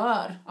 Du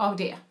dör av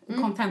det,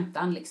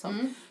 kontentan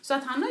liksom. Så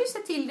att han har ju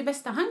sett till det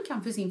bästa han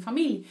kan för sin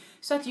familj.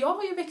 Så att jag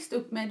har ju växt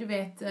upp med, du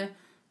vet...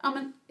 Ja,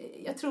 men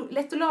jag tror,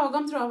 lätt och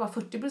lagom tror jag var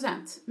 40%.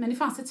 Men det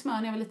fanns ett smör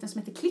när jag var liten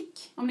som hette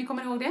Klick. Om ni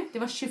kommer ihåg det. Det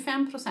var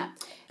 25%.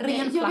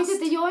 Ren plast. Jag vet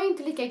inte, jag är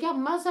inte lika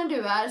gammal som du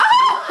är.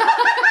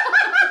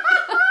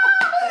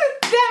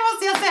 Det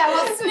måste jag säga,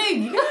 vad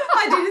snygg.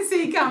 I didn't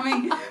see it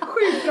coming.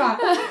 Sjukt bra.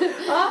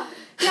 Ja,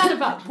 i alla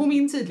fall, på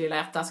min tydliga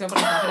hjärta ska jag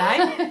berätta för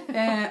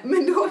dig.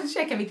 Men då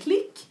käkade vi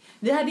Klick.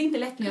 Vi hade inte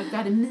lättmjölk, vi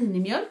hade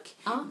minimjölk.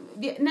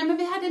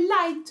 Vi hade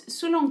light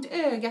så långt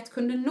ögat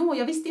kunde nå.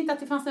 Jag visste inte att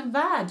det fanns en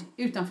värld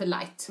utanför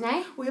light.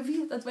 Nej. Och jag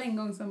vet att det var en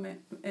gång som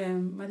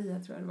Maria,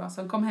 tror jag det var,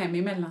 som kom hem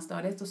i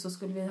mellanstadiet och så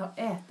skulle vi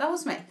äta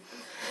hos mig.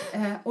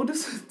 Och då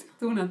så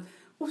tyckte hon att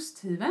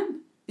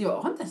osthyveln,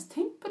 jag har inte ens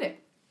tänkt på det.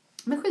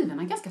 Men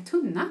skivorna är ganska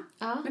tunna.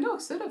 Men det är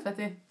också då för att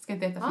det ska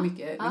inte äta för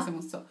mycket. Liksom,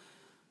 och så.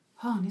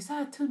 Har ni så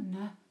här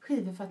tunna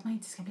skivor för att man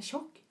inte ska bli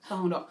tjock? Sa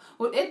hon då.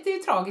 Och det är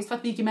ju tragiskt för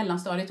att vi gick i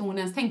mellanstadiet och hon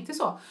ens tänkte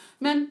så.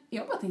 Men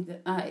jag bara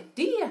tänkte, nej,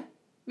 det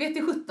vet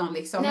det 17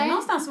 liksom. Men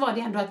någonstans var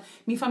det ändå att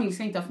min familj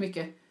ska inte ha för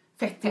mycket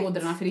fett i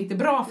ådrorna för det är inte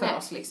bra för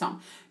oss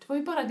liksom. Det var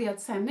ju bara det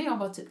att sen när jag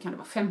var typ, kan det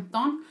vara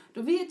 15,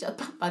 då vet jag att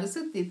pappa hade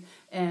suttit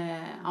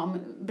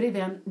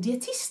bredvid en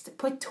dietist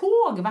på ett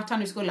tåg vart han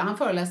nu skulle. Han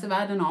föreläste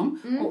världen om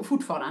och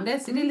fortfarande,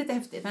 så det är lite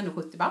häftigt, ändå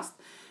 70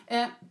 bast.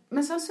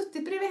 Men så har han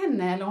suttit bredvid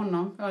henne eller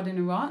honom, vad det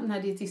nu var, den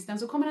här dietisten,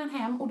 så kommer han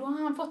hem och då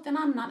har han fått en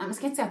annan, jag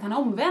ska inte säga att han är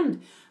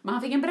omvänd, men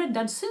han fick en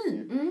breddad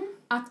syn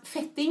att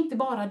fett är inte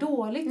bara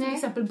dåligt. Nej. Till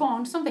exempel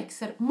barn som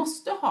växer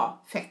måste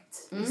ha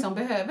fett. Liksom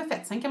behöver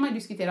fett. Sen kan man ju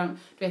diskutera om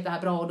du vet det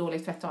här bra och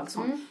dåligt fett och allt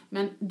sånt.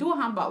 Men då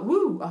han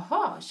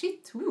bara,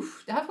 shit,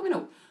 det här får vi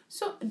nog.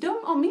 Så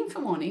om min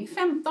förmåning,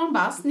 15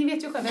 bast, ni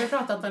vet ju själv, jag har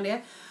pratat om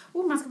det.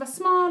 Man ska vara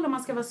smal och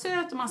man ska vara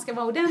söt och man ska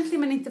vara ordentlig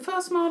men inte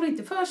för smal och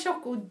inte för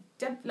tjock och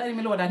jävlar i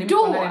min låda. Det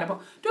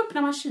då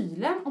öppnar man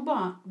kylen och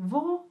bara,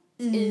 vad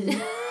i...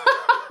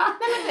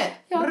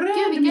 Nej men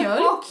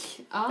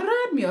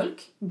röd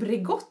mjölk,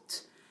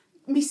 Bregott,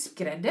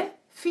 miskgrädde,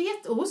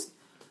 fet ost.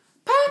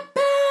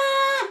 Pappa!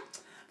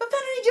 Vad fan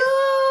har du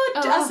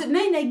gjort? Ja. Alltså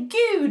nej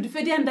gud,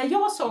 för det enda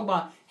jag såg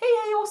bara,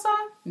 hej Åsa,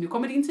 nu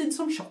kommer din tid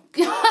som tjock.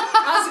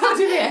 Alltså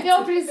du vet.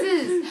 Ja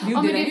precis.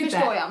 Ja, men det inte.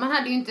 förstår jag. Man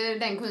hade ju inte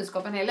den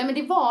kunskapen heller. Men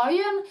det var ju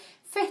en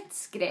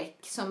fettskräck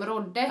som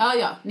rådde.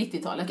 Ja,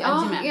 90-talet.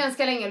 Ja,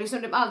 ganska länge.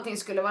 Liksom, allting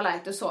skulle vara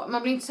light och så.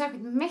 Man blir inte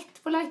särskilt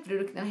mätt på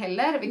lightprodukten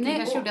heller. Vilket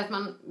kanske gjorde att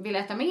man vill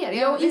äta mer.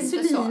 Ja, och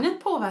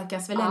insulinet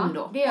påverkas väl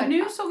ändå. Det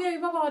nu såg jag ju,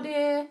 vad var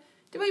det?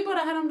 Det var ju bara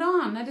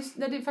häromdagen.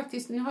 När det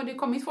faktiskt, nu har det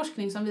kommit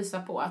forskning som visar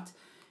på att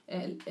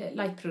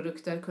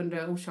lightprodukter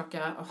kunde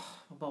orsaka,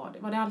 vad var det?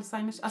 Var det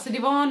Alzheimers? Alltså det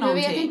var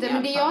någonting. Jag vet inte,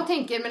 men det jag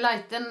tänker med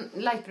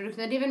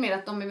lightprodukterna, det är väl mer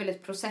att de är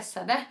väldigt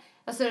processade.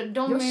 Alltså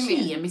de är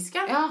kemiska.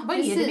 Ja, vad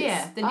precis. är det vi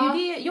äter? Det är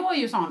det, jag är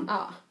ju sån.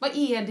 Ja. Vad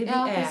är det vi äter?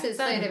 Ja, precis,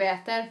 vad är det vi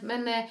äter?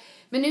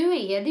 Men nu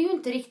är det ju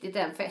inte riktigt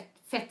den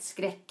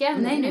fettskräcken.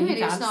 Nej, nu är det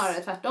ju alls. snarare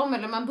tvärtom.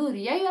 Eller man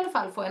börjar ju i alla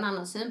fall få en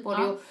annan syn på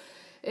det. Och,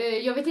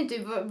 jag vet inte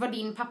vad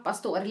din pappa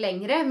står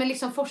längre, men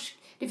liksom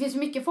det finns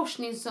mycket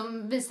forskning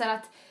som visar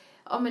att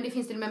men det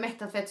finns till och med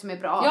mättat fett som är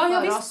bra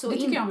för oss och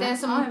inte,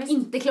 som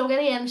inte klogar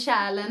igen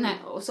kärlen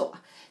och så.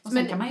 Och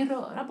sen kan man ju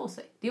röra på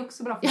sig. Det är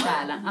också bra för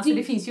kärlen. Alltså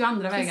det finns ju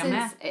andra vägar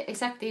med.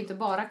 Exakt, det är inte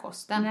bara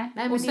kosten. Nej,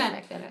 men och det är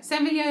verkligen det.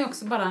 Sen vill jag ju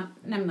också bara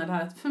nämna det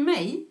här att för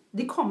mig,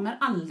 det kommer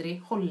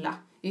aldrig hålla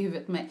i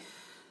huvudet med.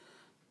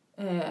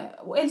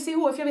 Och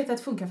LCHF, jag vet att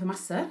det funkar för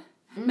massor.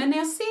 Men när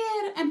jag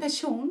ser en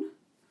person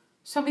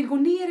som vill gå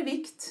ner i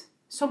vikt,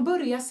 som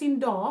börjar sin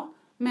dag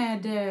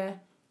med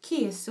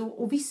keso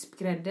och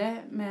vispgrädde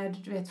med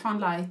du vet Fun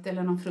Light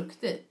eller någon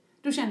frukt i.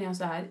 Då känner jag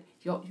så här,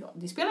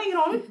 det spelar ingen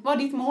roll vad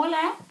ditt mål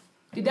är.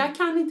 Det där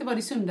kan inte vara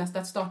det sundaste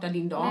att starta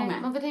din dag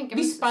med.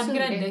 Vispad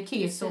grädde,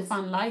 keso och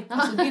Fun Light.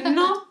 Alltså det är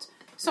något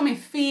som är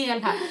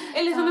fel här.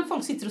 Eller som när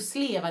folk sitter och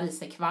slevar i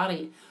sig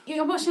kvarg.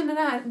 Jag bara känner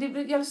det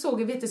här, jag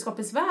såg i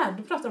Vetenskapens värld,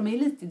 då pratar de med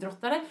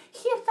elitidrottare.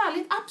 Helt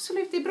ärligt,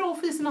 absolut, det är bra att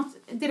få i sig något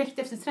direkt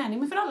efter träning.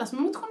 Men för alla som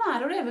är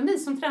motionärer och även vi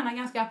som tränar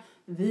ganska...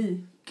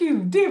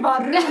 Gud, det var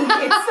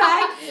roligt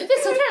sagt. Vi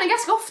som tränar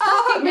ganska ofta.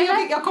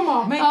 Men jag kom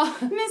av mig.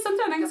 Ni som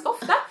tränar ganska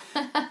ofta.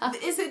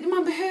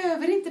 Man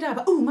behöver inte det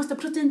här. Man ska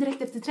ha protein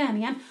direkt efter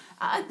träningen.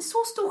 Så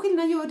stor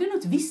skillnad gör det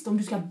något visst om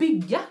du ska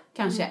bygga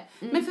kanske.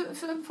 Men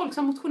för folk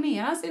som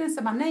motionerar så är det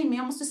så bara, nej men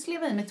jag måste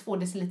sleva i mig 2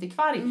 deciliter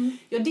kvarg.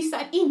 Jag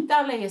dissar inte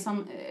alla er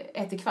som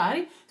äter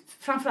kvarg.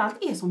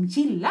 Framförallt er som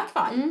gillar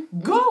kvarg.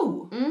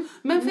 Go!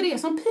 Men för er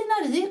som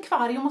pinar i er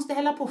kvarg och måste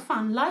hälla på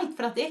Fun Light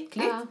för att det är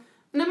äckligt.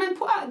 Nej men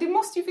det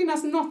måste ju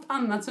finnas något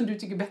annat som du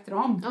tycker bättre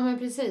om. Ja men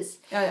precis.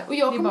 Ja. Och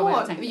jag kommer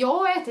ihåg, jag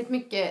har ätit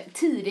mycket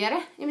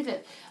tidigare i mitt liv.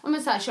 Om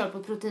man så här kör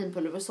på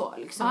proteinpulver och så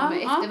liksom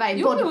efter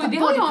varje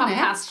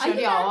bodypump-pass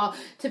körde jag och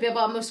typ jag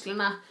bara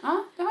musklerna.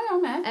 Ja, det har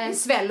jag med.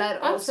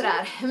 Sväller och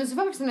sådär. Men så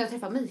var det när jag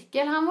träffade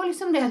Mikael, han var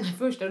liksom den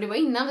första och det var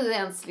innan vi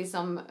ens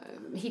liksom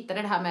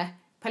hittade det här med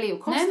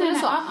paleokost eller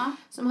så.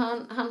 Som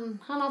han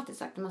har alltid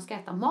sagt att man ska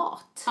äta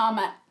mat. Ja,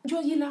 men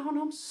jag gillar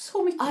honom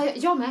så mycket. Ja,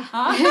 jag med.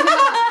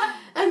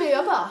 Men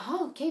jag bara,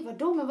 okej,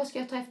 vadå? Men vad ska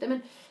jag ta efter?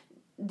 Men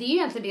det är ju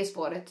egentligen det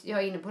spåret jag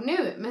är inne på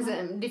nu. Men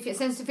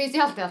sen så finns det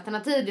ju alltid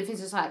alternativ. Det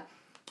finns ju så här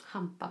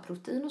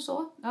hampaprotein och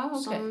så.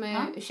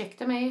 Som,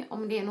 ursäkta mig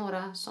om det är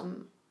några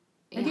som...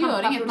 Det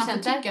gör inget, man får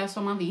tycka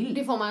som man vill.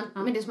 Det får man,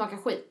 men det smakar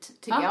skit,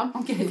 tycker jag.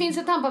 Okay. Det finns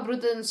ett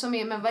hampaprotein som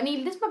är med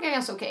vanilj, det smakar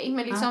ganska okej.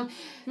 Men liksom...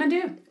 Men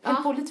du, häll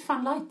på lite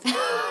Fun Light.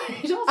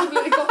 Så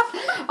blir det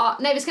gott.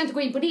 Nej, vi ska inte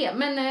gå in på det.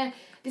 Men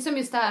det är som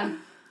just det här,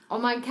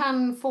 om man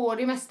kan få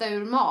det mesta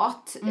ur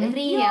mat,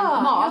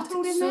 ren mat, jag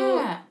tror det så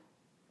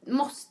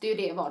måste ju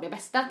det vara det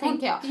bästa,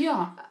 tänker jag.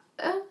 Ja.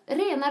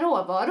 Rena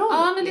råvaror.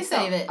 Ja, men det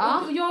säger vi. Ja.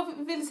 Och jag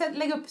vill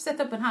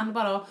sätta upp en hand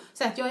bara och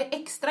säga att jag är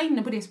extra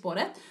inne på det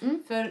spåret.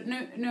 För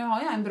nu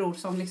har jag en bror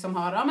som liksom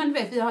har, men du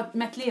vet, vi har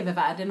mätt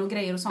levervärden och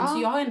grejer och sånt.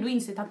 Så jag har ändå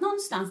insett att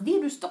någonstans,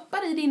 det du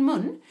stoppar i din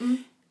mun,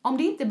 om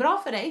det inte är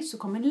bra för dig så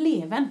kommer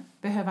levern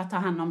behöva ta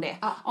hand om det.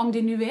 Om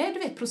det nu är, du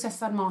vet,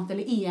 processad mat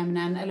eller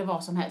e-ämnen eller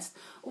vad som helst.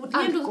 Och det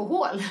är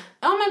alkohol.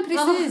 Ja, men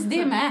precis,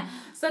 det med.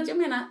 Så att jag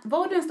menar,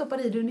 vad du än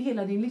stoppar i dig under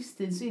hela din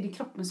livstid så är det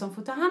kroppen som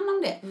får ta hand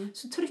om det.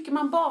 Så trycker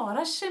man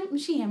bara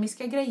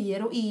kemiska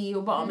grejer och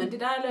och bara, men det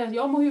där,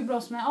 jag mår hur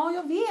bra som jag. Ja,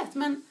 jag vet,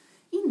 men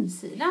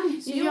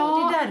insidan. Så det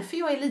är därför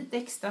jag är lite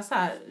extra så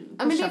här.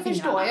 Ja, men det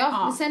förstår jag.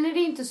 Ja. Men sen är det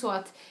inte så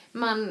att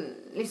man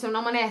liksom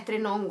när man äter det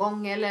någon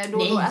gång eller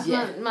då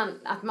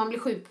att man blir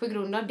sjuk på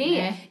grund av det.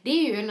 Nej. Det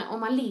är ju om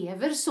man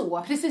lever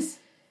så. Precis.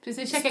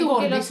 Käka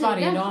Gorbis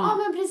varje dag. Ja,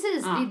 men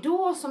precis. Ja. Det är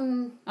då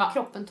som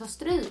kroppen tar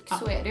stryk. Ja.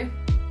 Så är det.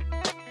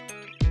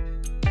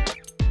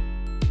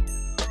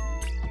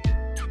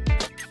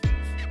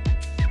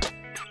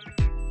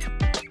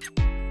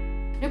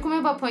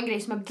 bara på en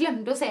grej som jag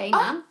glömde att säga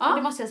innan. Och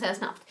det måste jag säga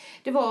snabbt.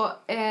 Det var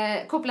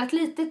kopplat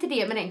lite till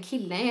det med den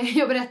killen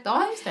jag berättade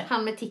om.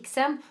 Han med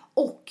ticsen.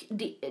 Och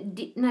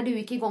när du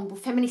gick igång på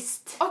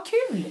feminist.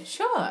 Kul,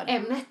 kör!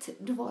 Ämnet,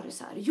 då var det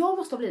så här. Jag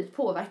måste ha blivit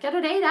påverkad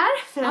av dig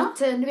där. För att,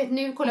 du vet,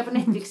 nu kollar jag på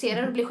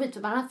Netflix-serier och blir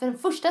skitförbannad. För den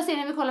första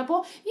serien vi kollar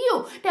på,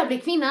 där blir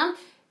kvinnan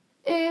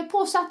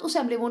påsatt och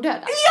sen blev hon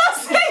dödad.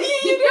 Jag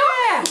säger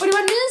det! Och det var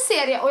en ny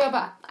serie och jag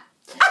bara...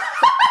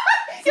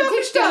 Jag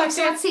tyckte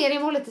också att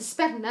serien var lite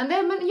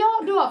spännande. Men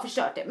ja, du har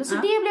förstört det. Men så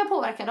det blev jag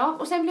påverkad av.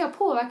 Och sen blev jag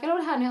påverkad av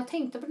det här när jag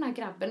tänkte på den här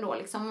grabben då.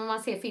 Liksom, när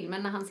man ser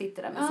filmen när han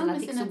sitter där med sina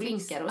tics och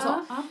blinkar och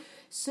så.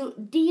 Så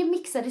det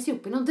mixades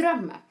upp i någon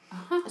dröm.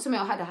 Som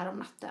jag hade här om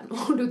natten.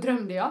 Och då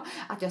drömde jag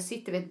att jag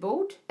sitter vid ett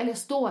bord. Eller jag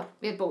står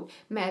vid ett bord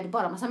med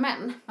bara massa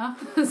män.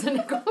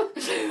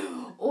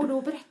 Och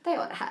då berättar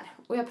jag det här.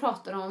 Och jag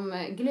pratar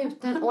om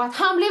gluten. Och att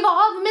han blev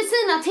av med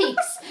sina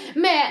tics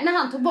när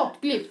han tog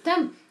bort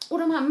gluten. Och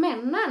de här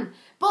männen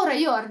bara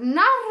gör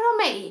narr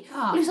av mig.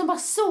 Och liksom bara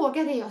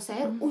sågar det jag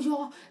säger. Och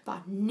jag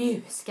bara,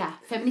 nu ska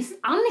feminist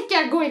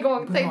Annika gå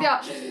igång, tänkte jag.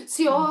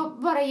 Så jag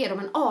bara ger dem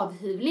en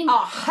avhyvling.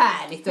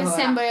 Härligt att höra.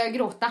 Sen börjar jag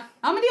gråta.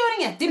 Ja, men det gör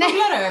inget. Det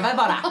bubblar över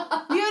bara.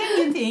 Det gör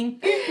ingenting.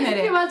 Ut med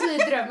det. Det var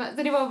typ drömmen.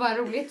 Så det var bara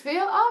roligt. För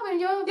jag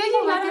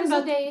gillar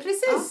ändå dig.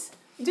 Precis.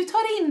 Du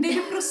tar in det,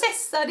 du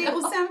processar det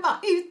och sen bara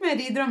ut med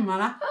det i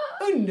drömmarna.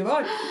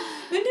 Underbart.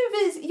 Men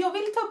du, jag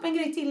vill ta upp en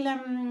grej till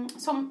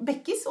som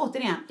Beckis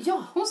återigen.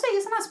 Ja. Hon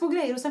säger såna här små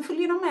grejer och sen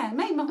följer de med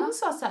mig. Men hon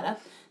sa så här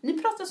att ni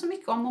pratar så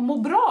mycket om att må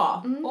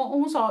bra. Och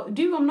hon sa,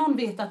 du om någon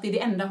vet att det är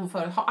det enda hon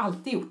har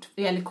alltid gjort.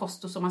 Det gäller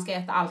kost och så, man ska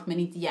äta allt men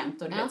inte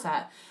jämt och du vet så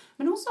här.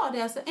 Men hon sa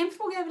det, alltså, en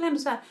fråga är väl ändå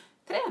så här,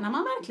 tränar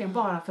man verkligen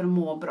bara för att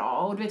må bra?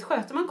 Och du vet,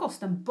 sköter man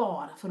kosten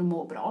bara för att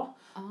må bra?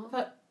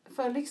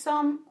 För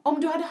liksom,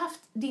 om du hade haft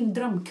din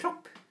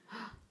drömkropp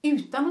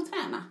utan att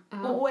träna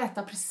och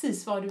äta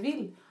precis vad du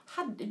vill,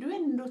 hade du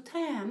ändå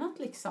tränat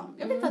liksom?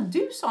 Jag vet att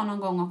du sa någon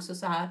gång också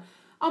så här,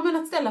 men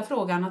att ställa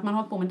frågan att man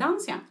har på med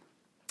dans igen.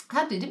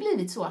 Hade det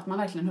blivit så att man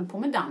verkligen höll på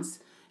med dans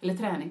eller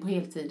träning på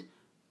heltid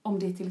om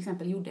det till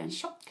exempel gjorde en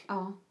tjock?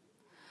 Ja.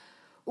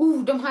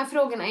 De här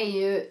frågorna är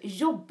ju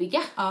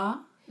jobbiga.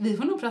 Ja, vi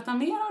får nog prata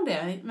mer om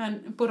det.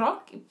 Men på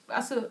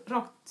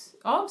rakt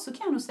av så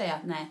kan jag nog säga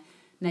att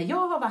nej,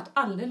 jag har varit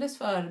alldeles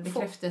för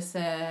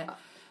bekräftelse.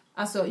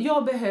 Alltså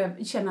jag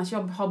känner att jag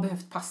har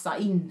behövt passa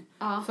in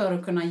för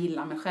att kunna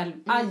gilla mig själv.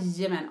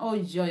 Ajamän,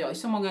 oj.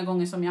 Så många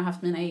gånger som jag har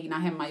haft mina egna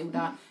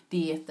hemmagjorda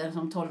dieter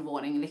som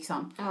 12-åring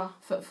liksom.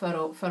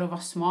 För att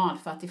vara smal,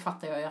 för att det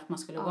fattar jag ju att man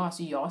skulle vara.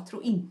 Så jag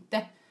tror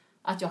inte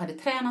att jag hade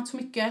tränat så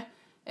mycket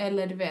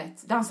eller du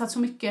vet, dansat så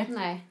mycket.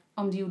 Nej.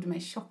 Om det gjorde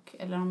mig tjock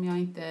eller om jag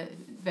inte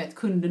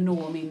kunde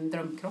nå min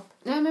drömkropp.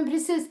 Nej, men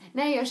precis.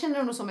 Nej, jag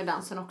känner nog så med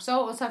dansen också.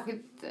 Och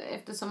särskilt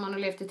eftersom man har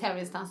levt i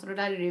tävlingsdanser och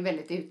där är det ju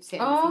väldigt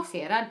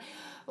utseendefixerad.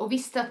 Och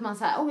visst att man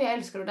säger, jag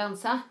älskar att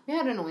dansa. Men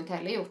jag hade nog inte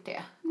heller gjort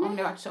det. Nej. Om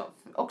det varit så.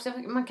 Också,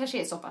 man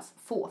kanske är så pass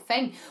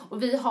fåfäng.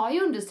 Och vi har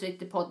ju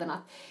understrykt i podden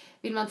att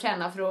vill man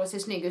träna för att se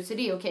snygg ut så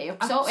det är okej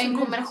också. Absolut. Och en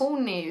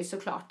kombination är ju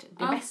såklart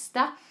det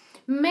bästa.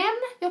 Men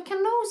jag kan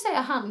nog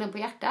säga handen på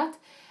hjärtat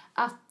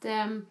att...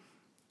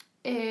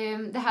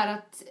 det här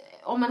att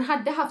om man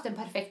hade haft den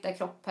perfekta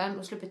kroppen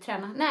och sluppit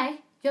träna,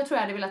 nej, jag tror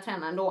jag hade velat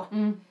träna ändå.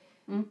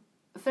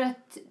 För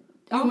att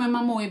jo, men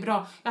man mår ju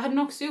bra. Jag hade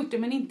nog också gjort det,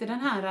 men inte den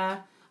här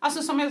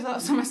alltså som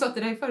jag sa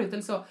till dig förut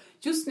eller så.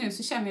 Just nu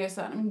så känner jag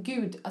så här, men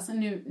gud, alltså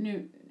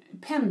nu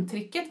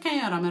penntricket kan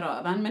jag göra med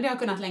röven, men det har jag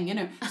kunnat länge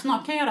nu.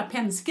 Snart kan jag göra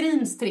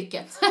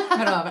pennskrinstricket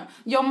med röven.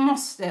 Jag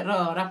måste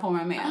röra på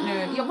mig mer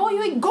nu. Jag var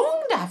ju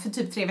igång där för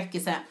typ 3 veckor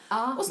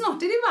sedan. Och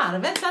snart är det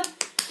varvet så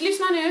att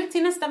lyssna nu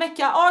till nästa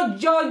vecka.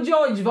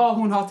 Oj, vad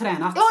hon har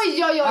tränat.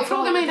 Jag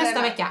frågar mig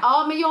nästa vecka.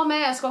 Ja, men jag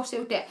med, jag ska också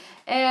gjort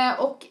det.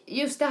 Och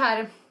just det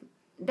här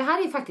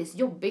är faktiskt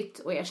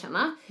jobbigt att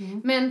erkänna.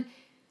 Men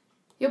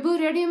jag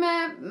började ju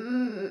med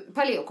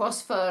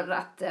paleokost för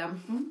att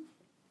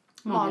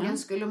magen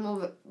skulle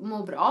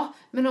må bra.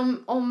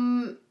 Men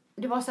om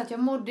det var så att jag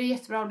mådde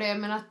jättebra av det,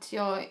 men att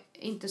jag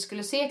inte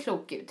skulle se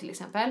klok ut till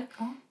exempel.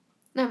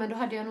 Nej, men då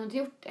hade jag nog inte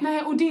gjort det.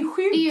 Nej, och det är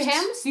sjukt. Det är ju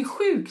hemskt. Det är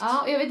sjukt.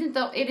 Ja, och jag vet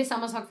inte, är det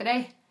samma sak för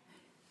dig?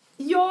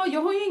 Ja,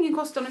 jag har ju ingen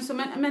kosthållning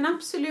men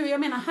absolut, jag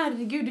menar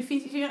herregud, det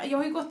finns, jag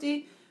har ju gått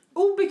i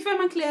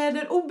obekväma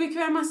kläder,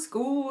 obekväma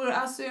skor,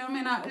 alltså jag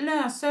menar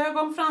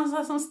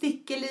lösögonfransar som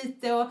sticker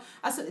lite och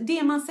alltså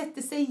det man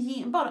sätter sig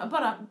i,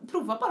 bara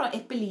prova bara att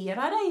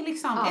epilera dig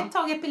liksom. Ett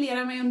tag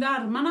epilera mig under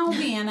armarna och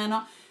benen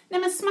och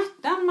nej, men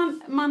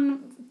smärtan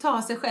man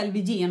tar sig själv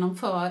igenom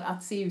för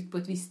att se ut på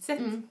ett visst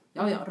sätt.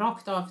 Ja,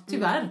 rakt av,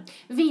 tyvärr.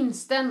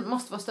 Vinsten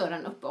måste vara större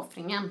än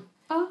uppoffringen.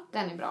 Ja.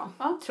 Den är bra,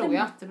 tror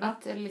jag.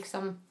 Att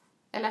liksom,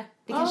 eller,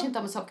 det kanske inte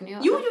har med saken att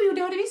göra. Jo,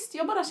 det har det visst.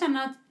 Jag bara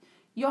känner att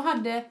jag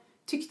hade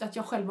tyckt att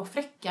jag själv var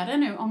fräckare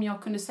nu om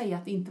jag kunde säga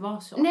att det inte var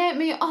så. Nej,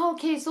 men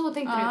okej, så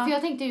tänkte du. För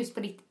jag tänkte just på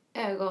ditt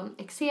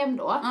ögonexem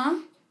då.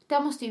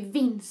 där måste ju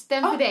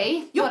vinsten för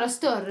dig vara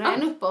större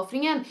än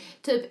uppoffringen.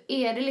 Typ,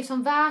 är det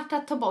liksom värt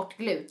att ta bort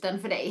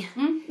gluten för dig?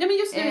 Ja, men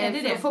just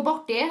det, det. Få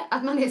bort det,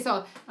 att man är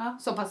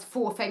så pass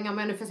fåfäng, om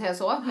jag nu får säga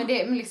så. Men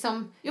det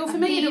liksom, jo, för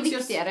mig det är det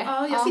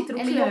viktigare. Jag sitter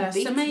och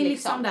klöser mig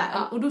liksom där.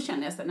 Ja. Och då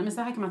känner jag så, nej men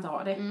så här kan man inte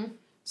ha det.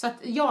 Så att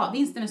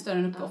vinsten är större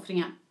än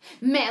uppoffringen.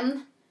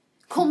 Men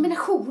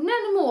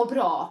kombinationen må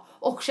bra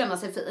och känna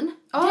sig fin.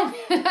 Ja,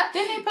 den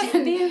är perfekt.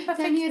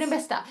 Den är ju den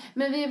bästa.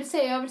 Men jag vill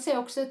säga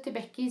också till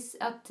Beckis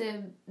att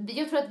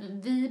jag tror att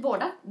vi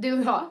båda, du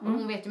och jag, och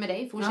hon vet ju med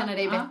dig, för hon känner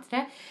dig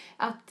bättre,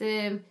 att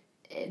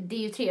det är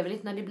ju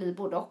trevligt när det blir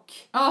både och.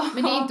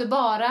 Men det är inte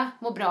bara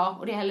må bra,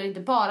 och det är heller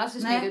inte bara så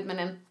snygg ut, men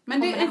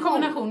det är en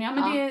kombination. Ja,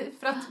 men det är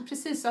för att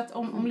precis så att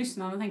om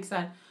lyssnarna tänker så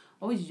här: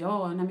 oj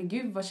nej men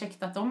gud vad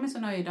käckt att de är så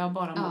nöjda och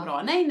bara mår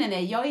bra.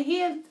 Nej, jag är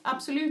helt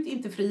absolut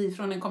inte fri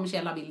från den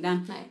kommersiella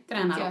bilden.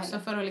 Tränar också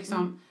för att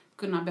liksom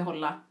kunna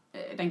behålla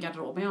den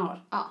garderoben jag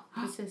har. Ja,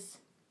 precis.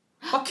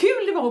 Vad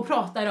kul det var att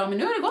prata idag, men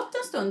nu har det gått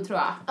en stund tror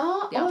jag.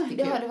 Ja,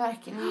 det har det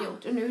verkligen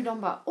gjort. Och nu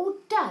de bara,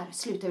 där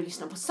slutar vi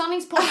lyssna på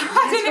Sanningspodden.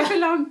 Den är för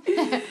lång.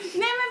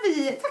 Nej men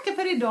vi tackar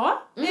för idag.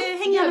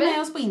 Häng gärna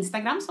med oss på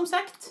Instagram som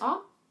sagt.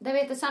 Ja, där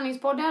heter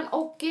Sanningspodden,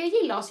 och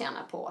gilla oss gärna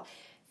på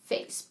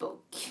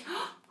Facebook.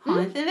 Ha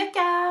en fin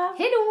vecka.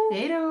 Hej då.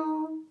 Hej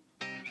då.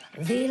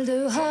 Vill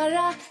du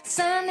höra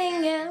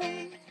sanningen?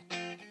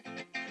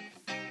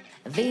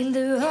 Vill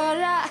du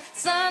höra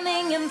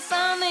sanningen?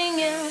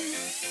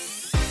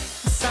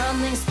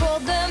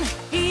 Sanningspodden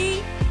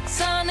i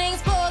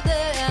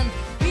Sanningspodden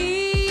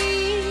i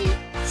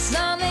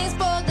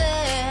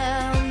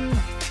Sanningspodden.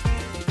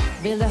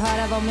 Vill du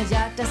höra vad mitt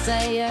hjärta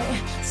säger?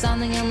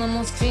 Sanningen om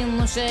oss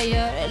kvinnor,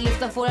 tjejer.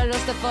 Lyfta våra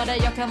röster för dig.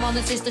 Jag kan vara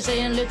den sista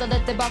tjejen.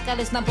 Lutade tillbaka,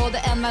 lyssna på det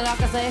än man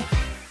rakar sig.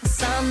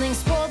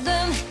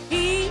 Sanningspodden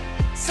i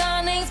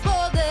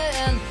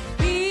Sanningspodden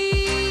i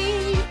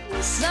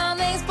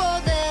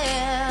Sanningspodden.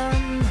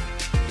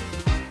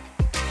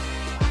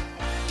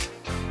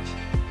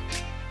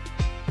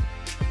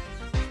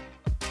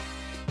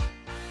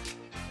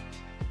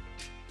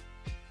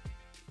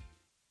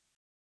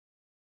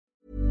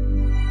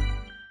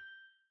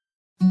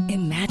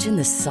 Imagine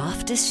the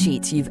softest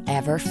sheets you've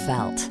ever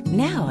felt.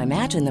 Now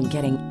imagine them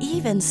getting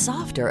even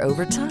softer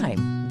over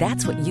time.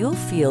 That's what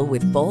you'll feel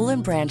with Boll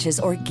 & Branch's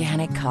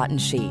organic cotton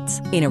sheets.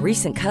 In a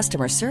recent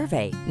customer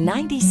survey,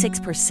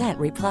 96%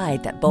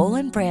 replied that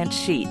Boll & Branch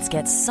sheets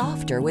get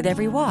softer with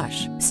every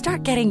wash.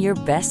 Start getting your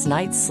best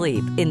night's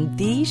sleep in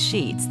these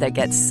sheets that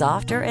get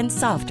softer and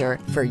softer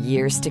for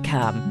years to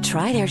come.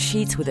 Try their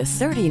sheets with a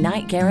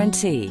 30-night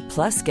guarantee.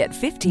 Plus, get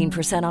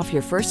 15% off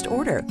your first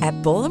order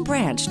at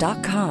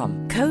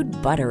bollandbranch.com. Code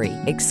BUTTERY.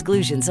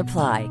 Exclusions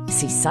apply.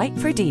 See site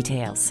for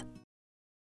details.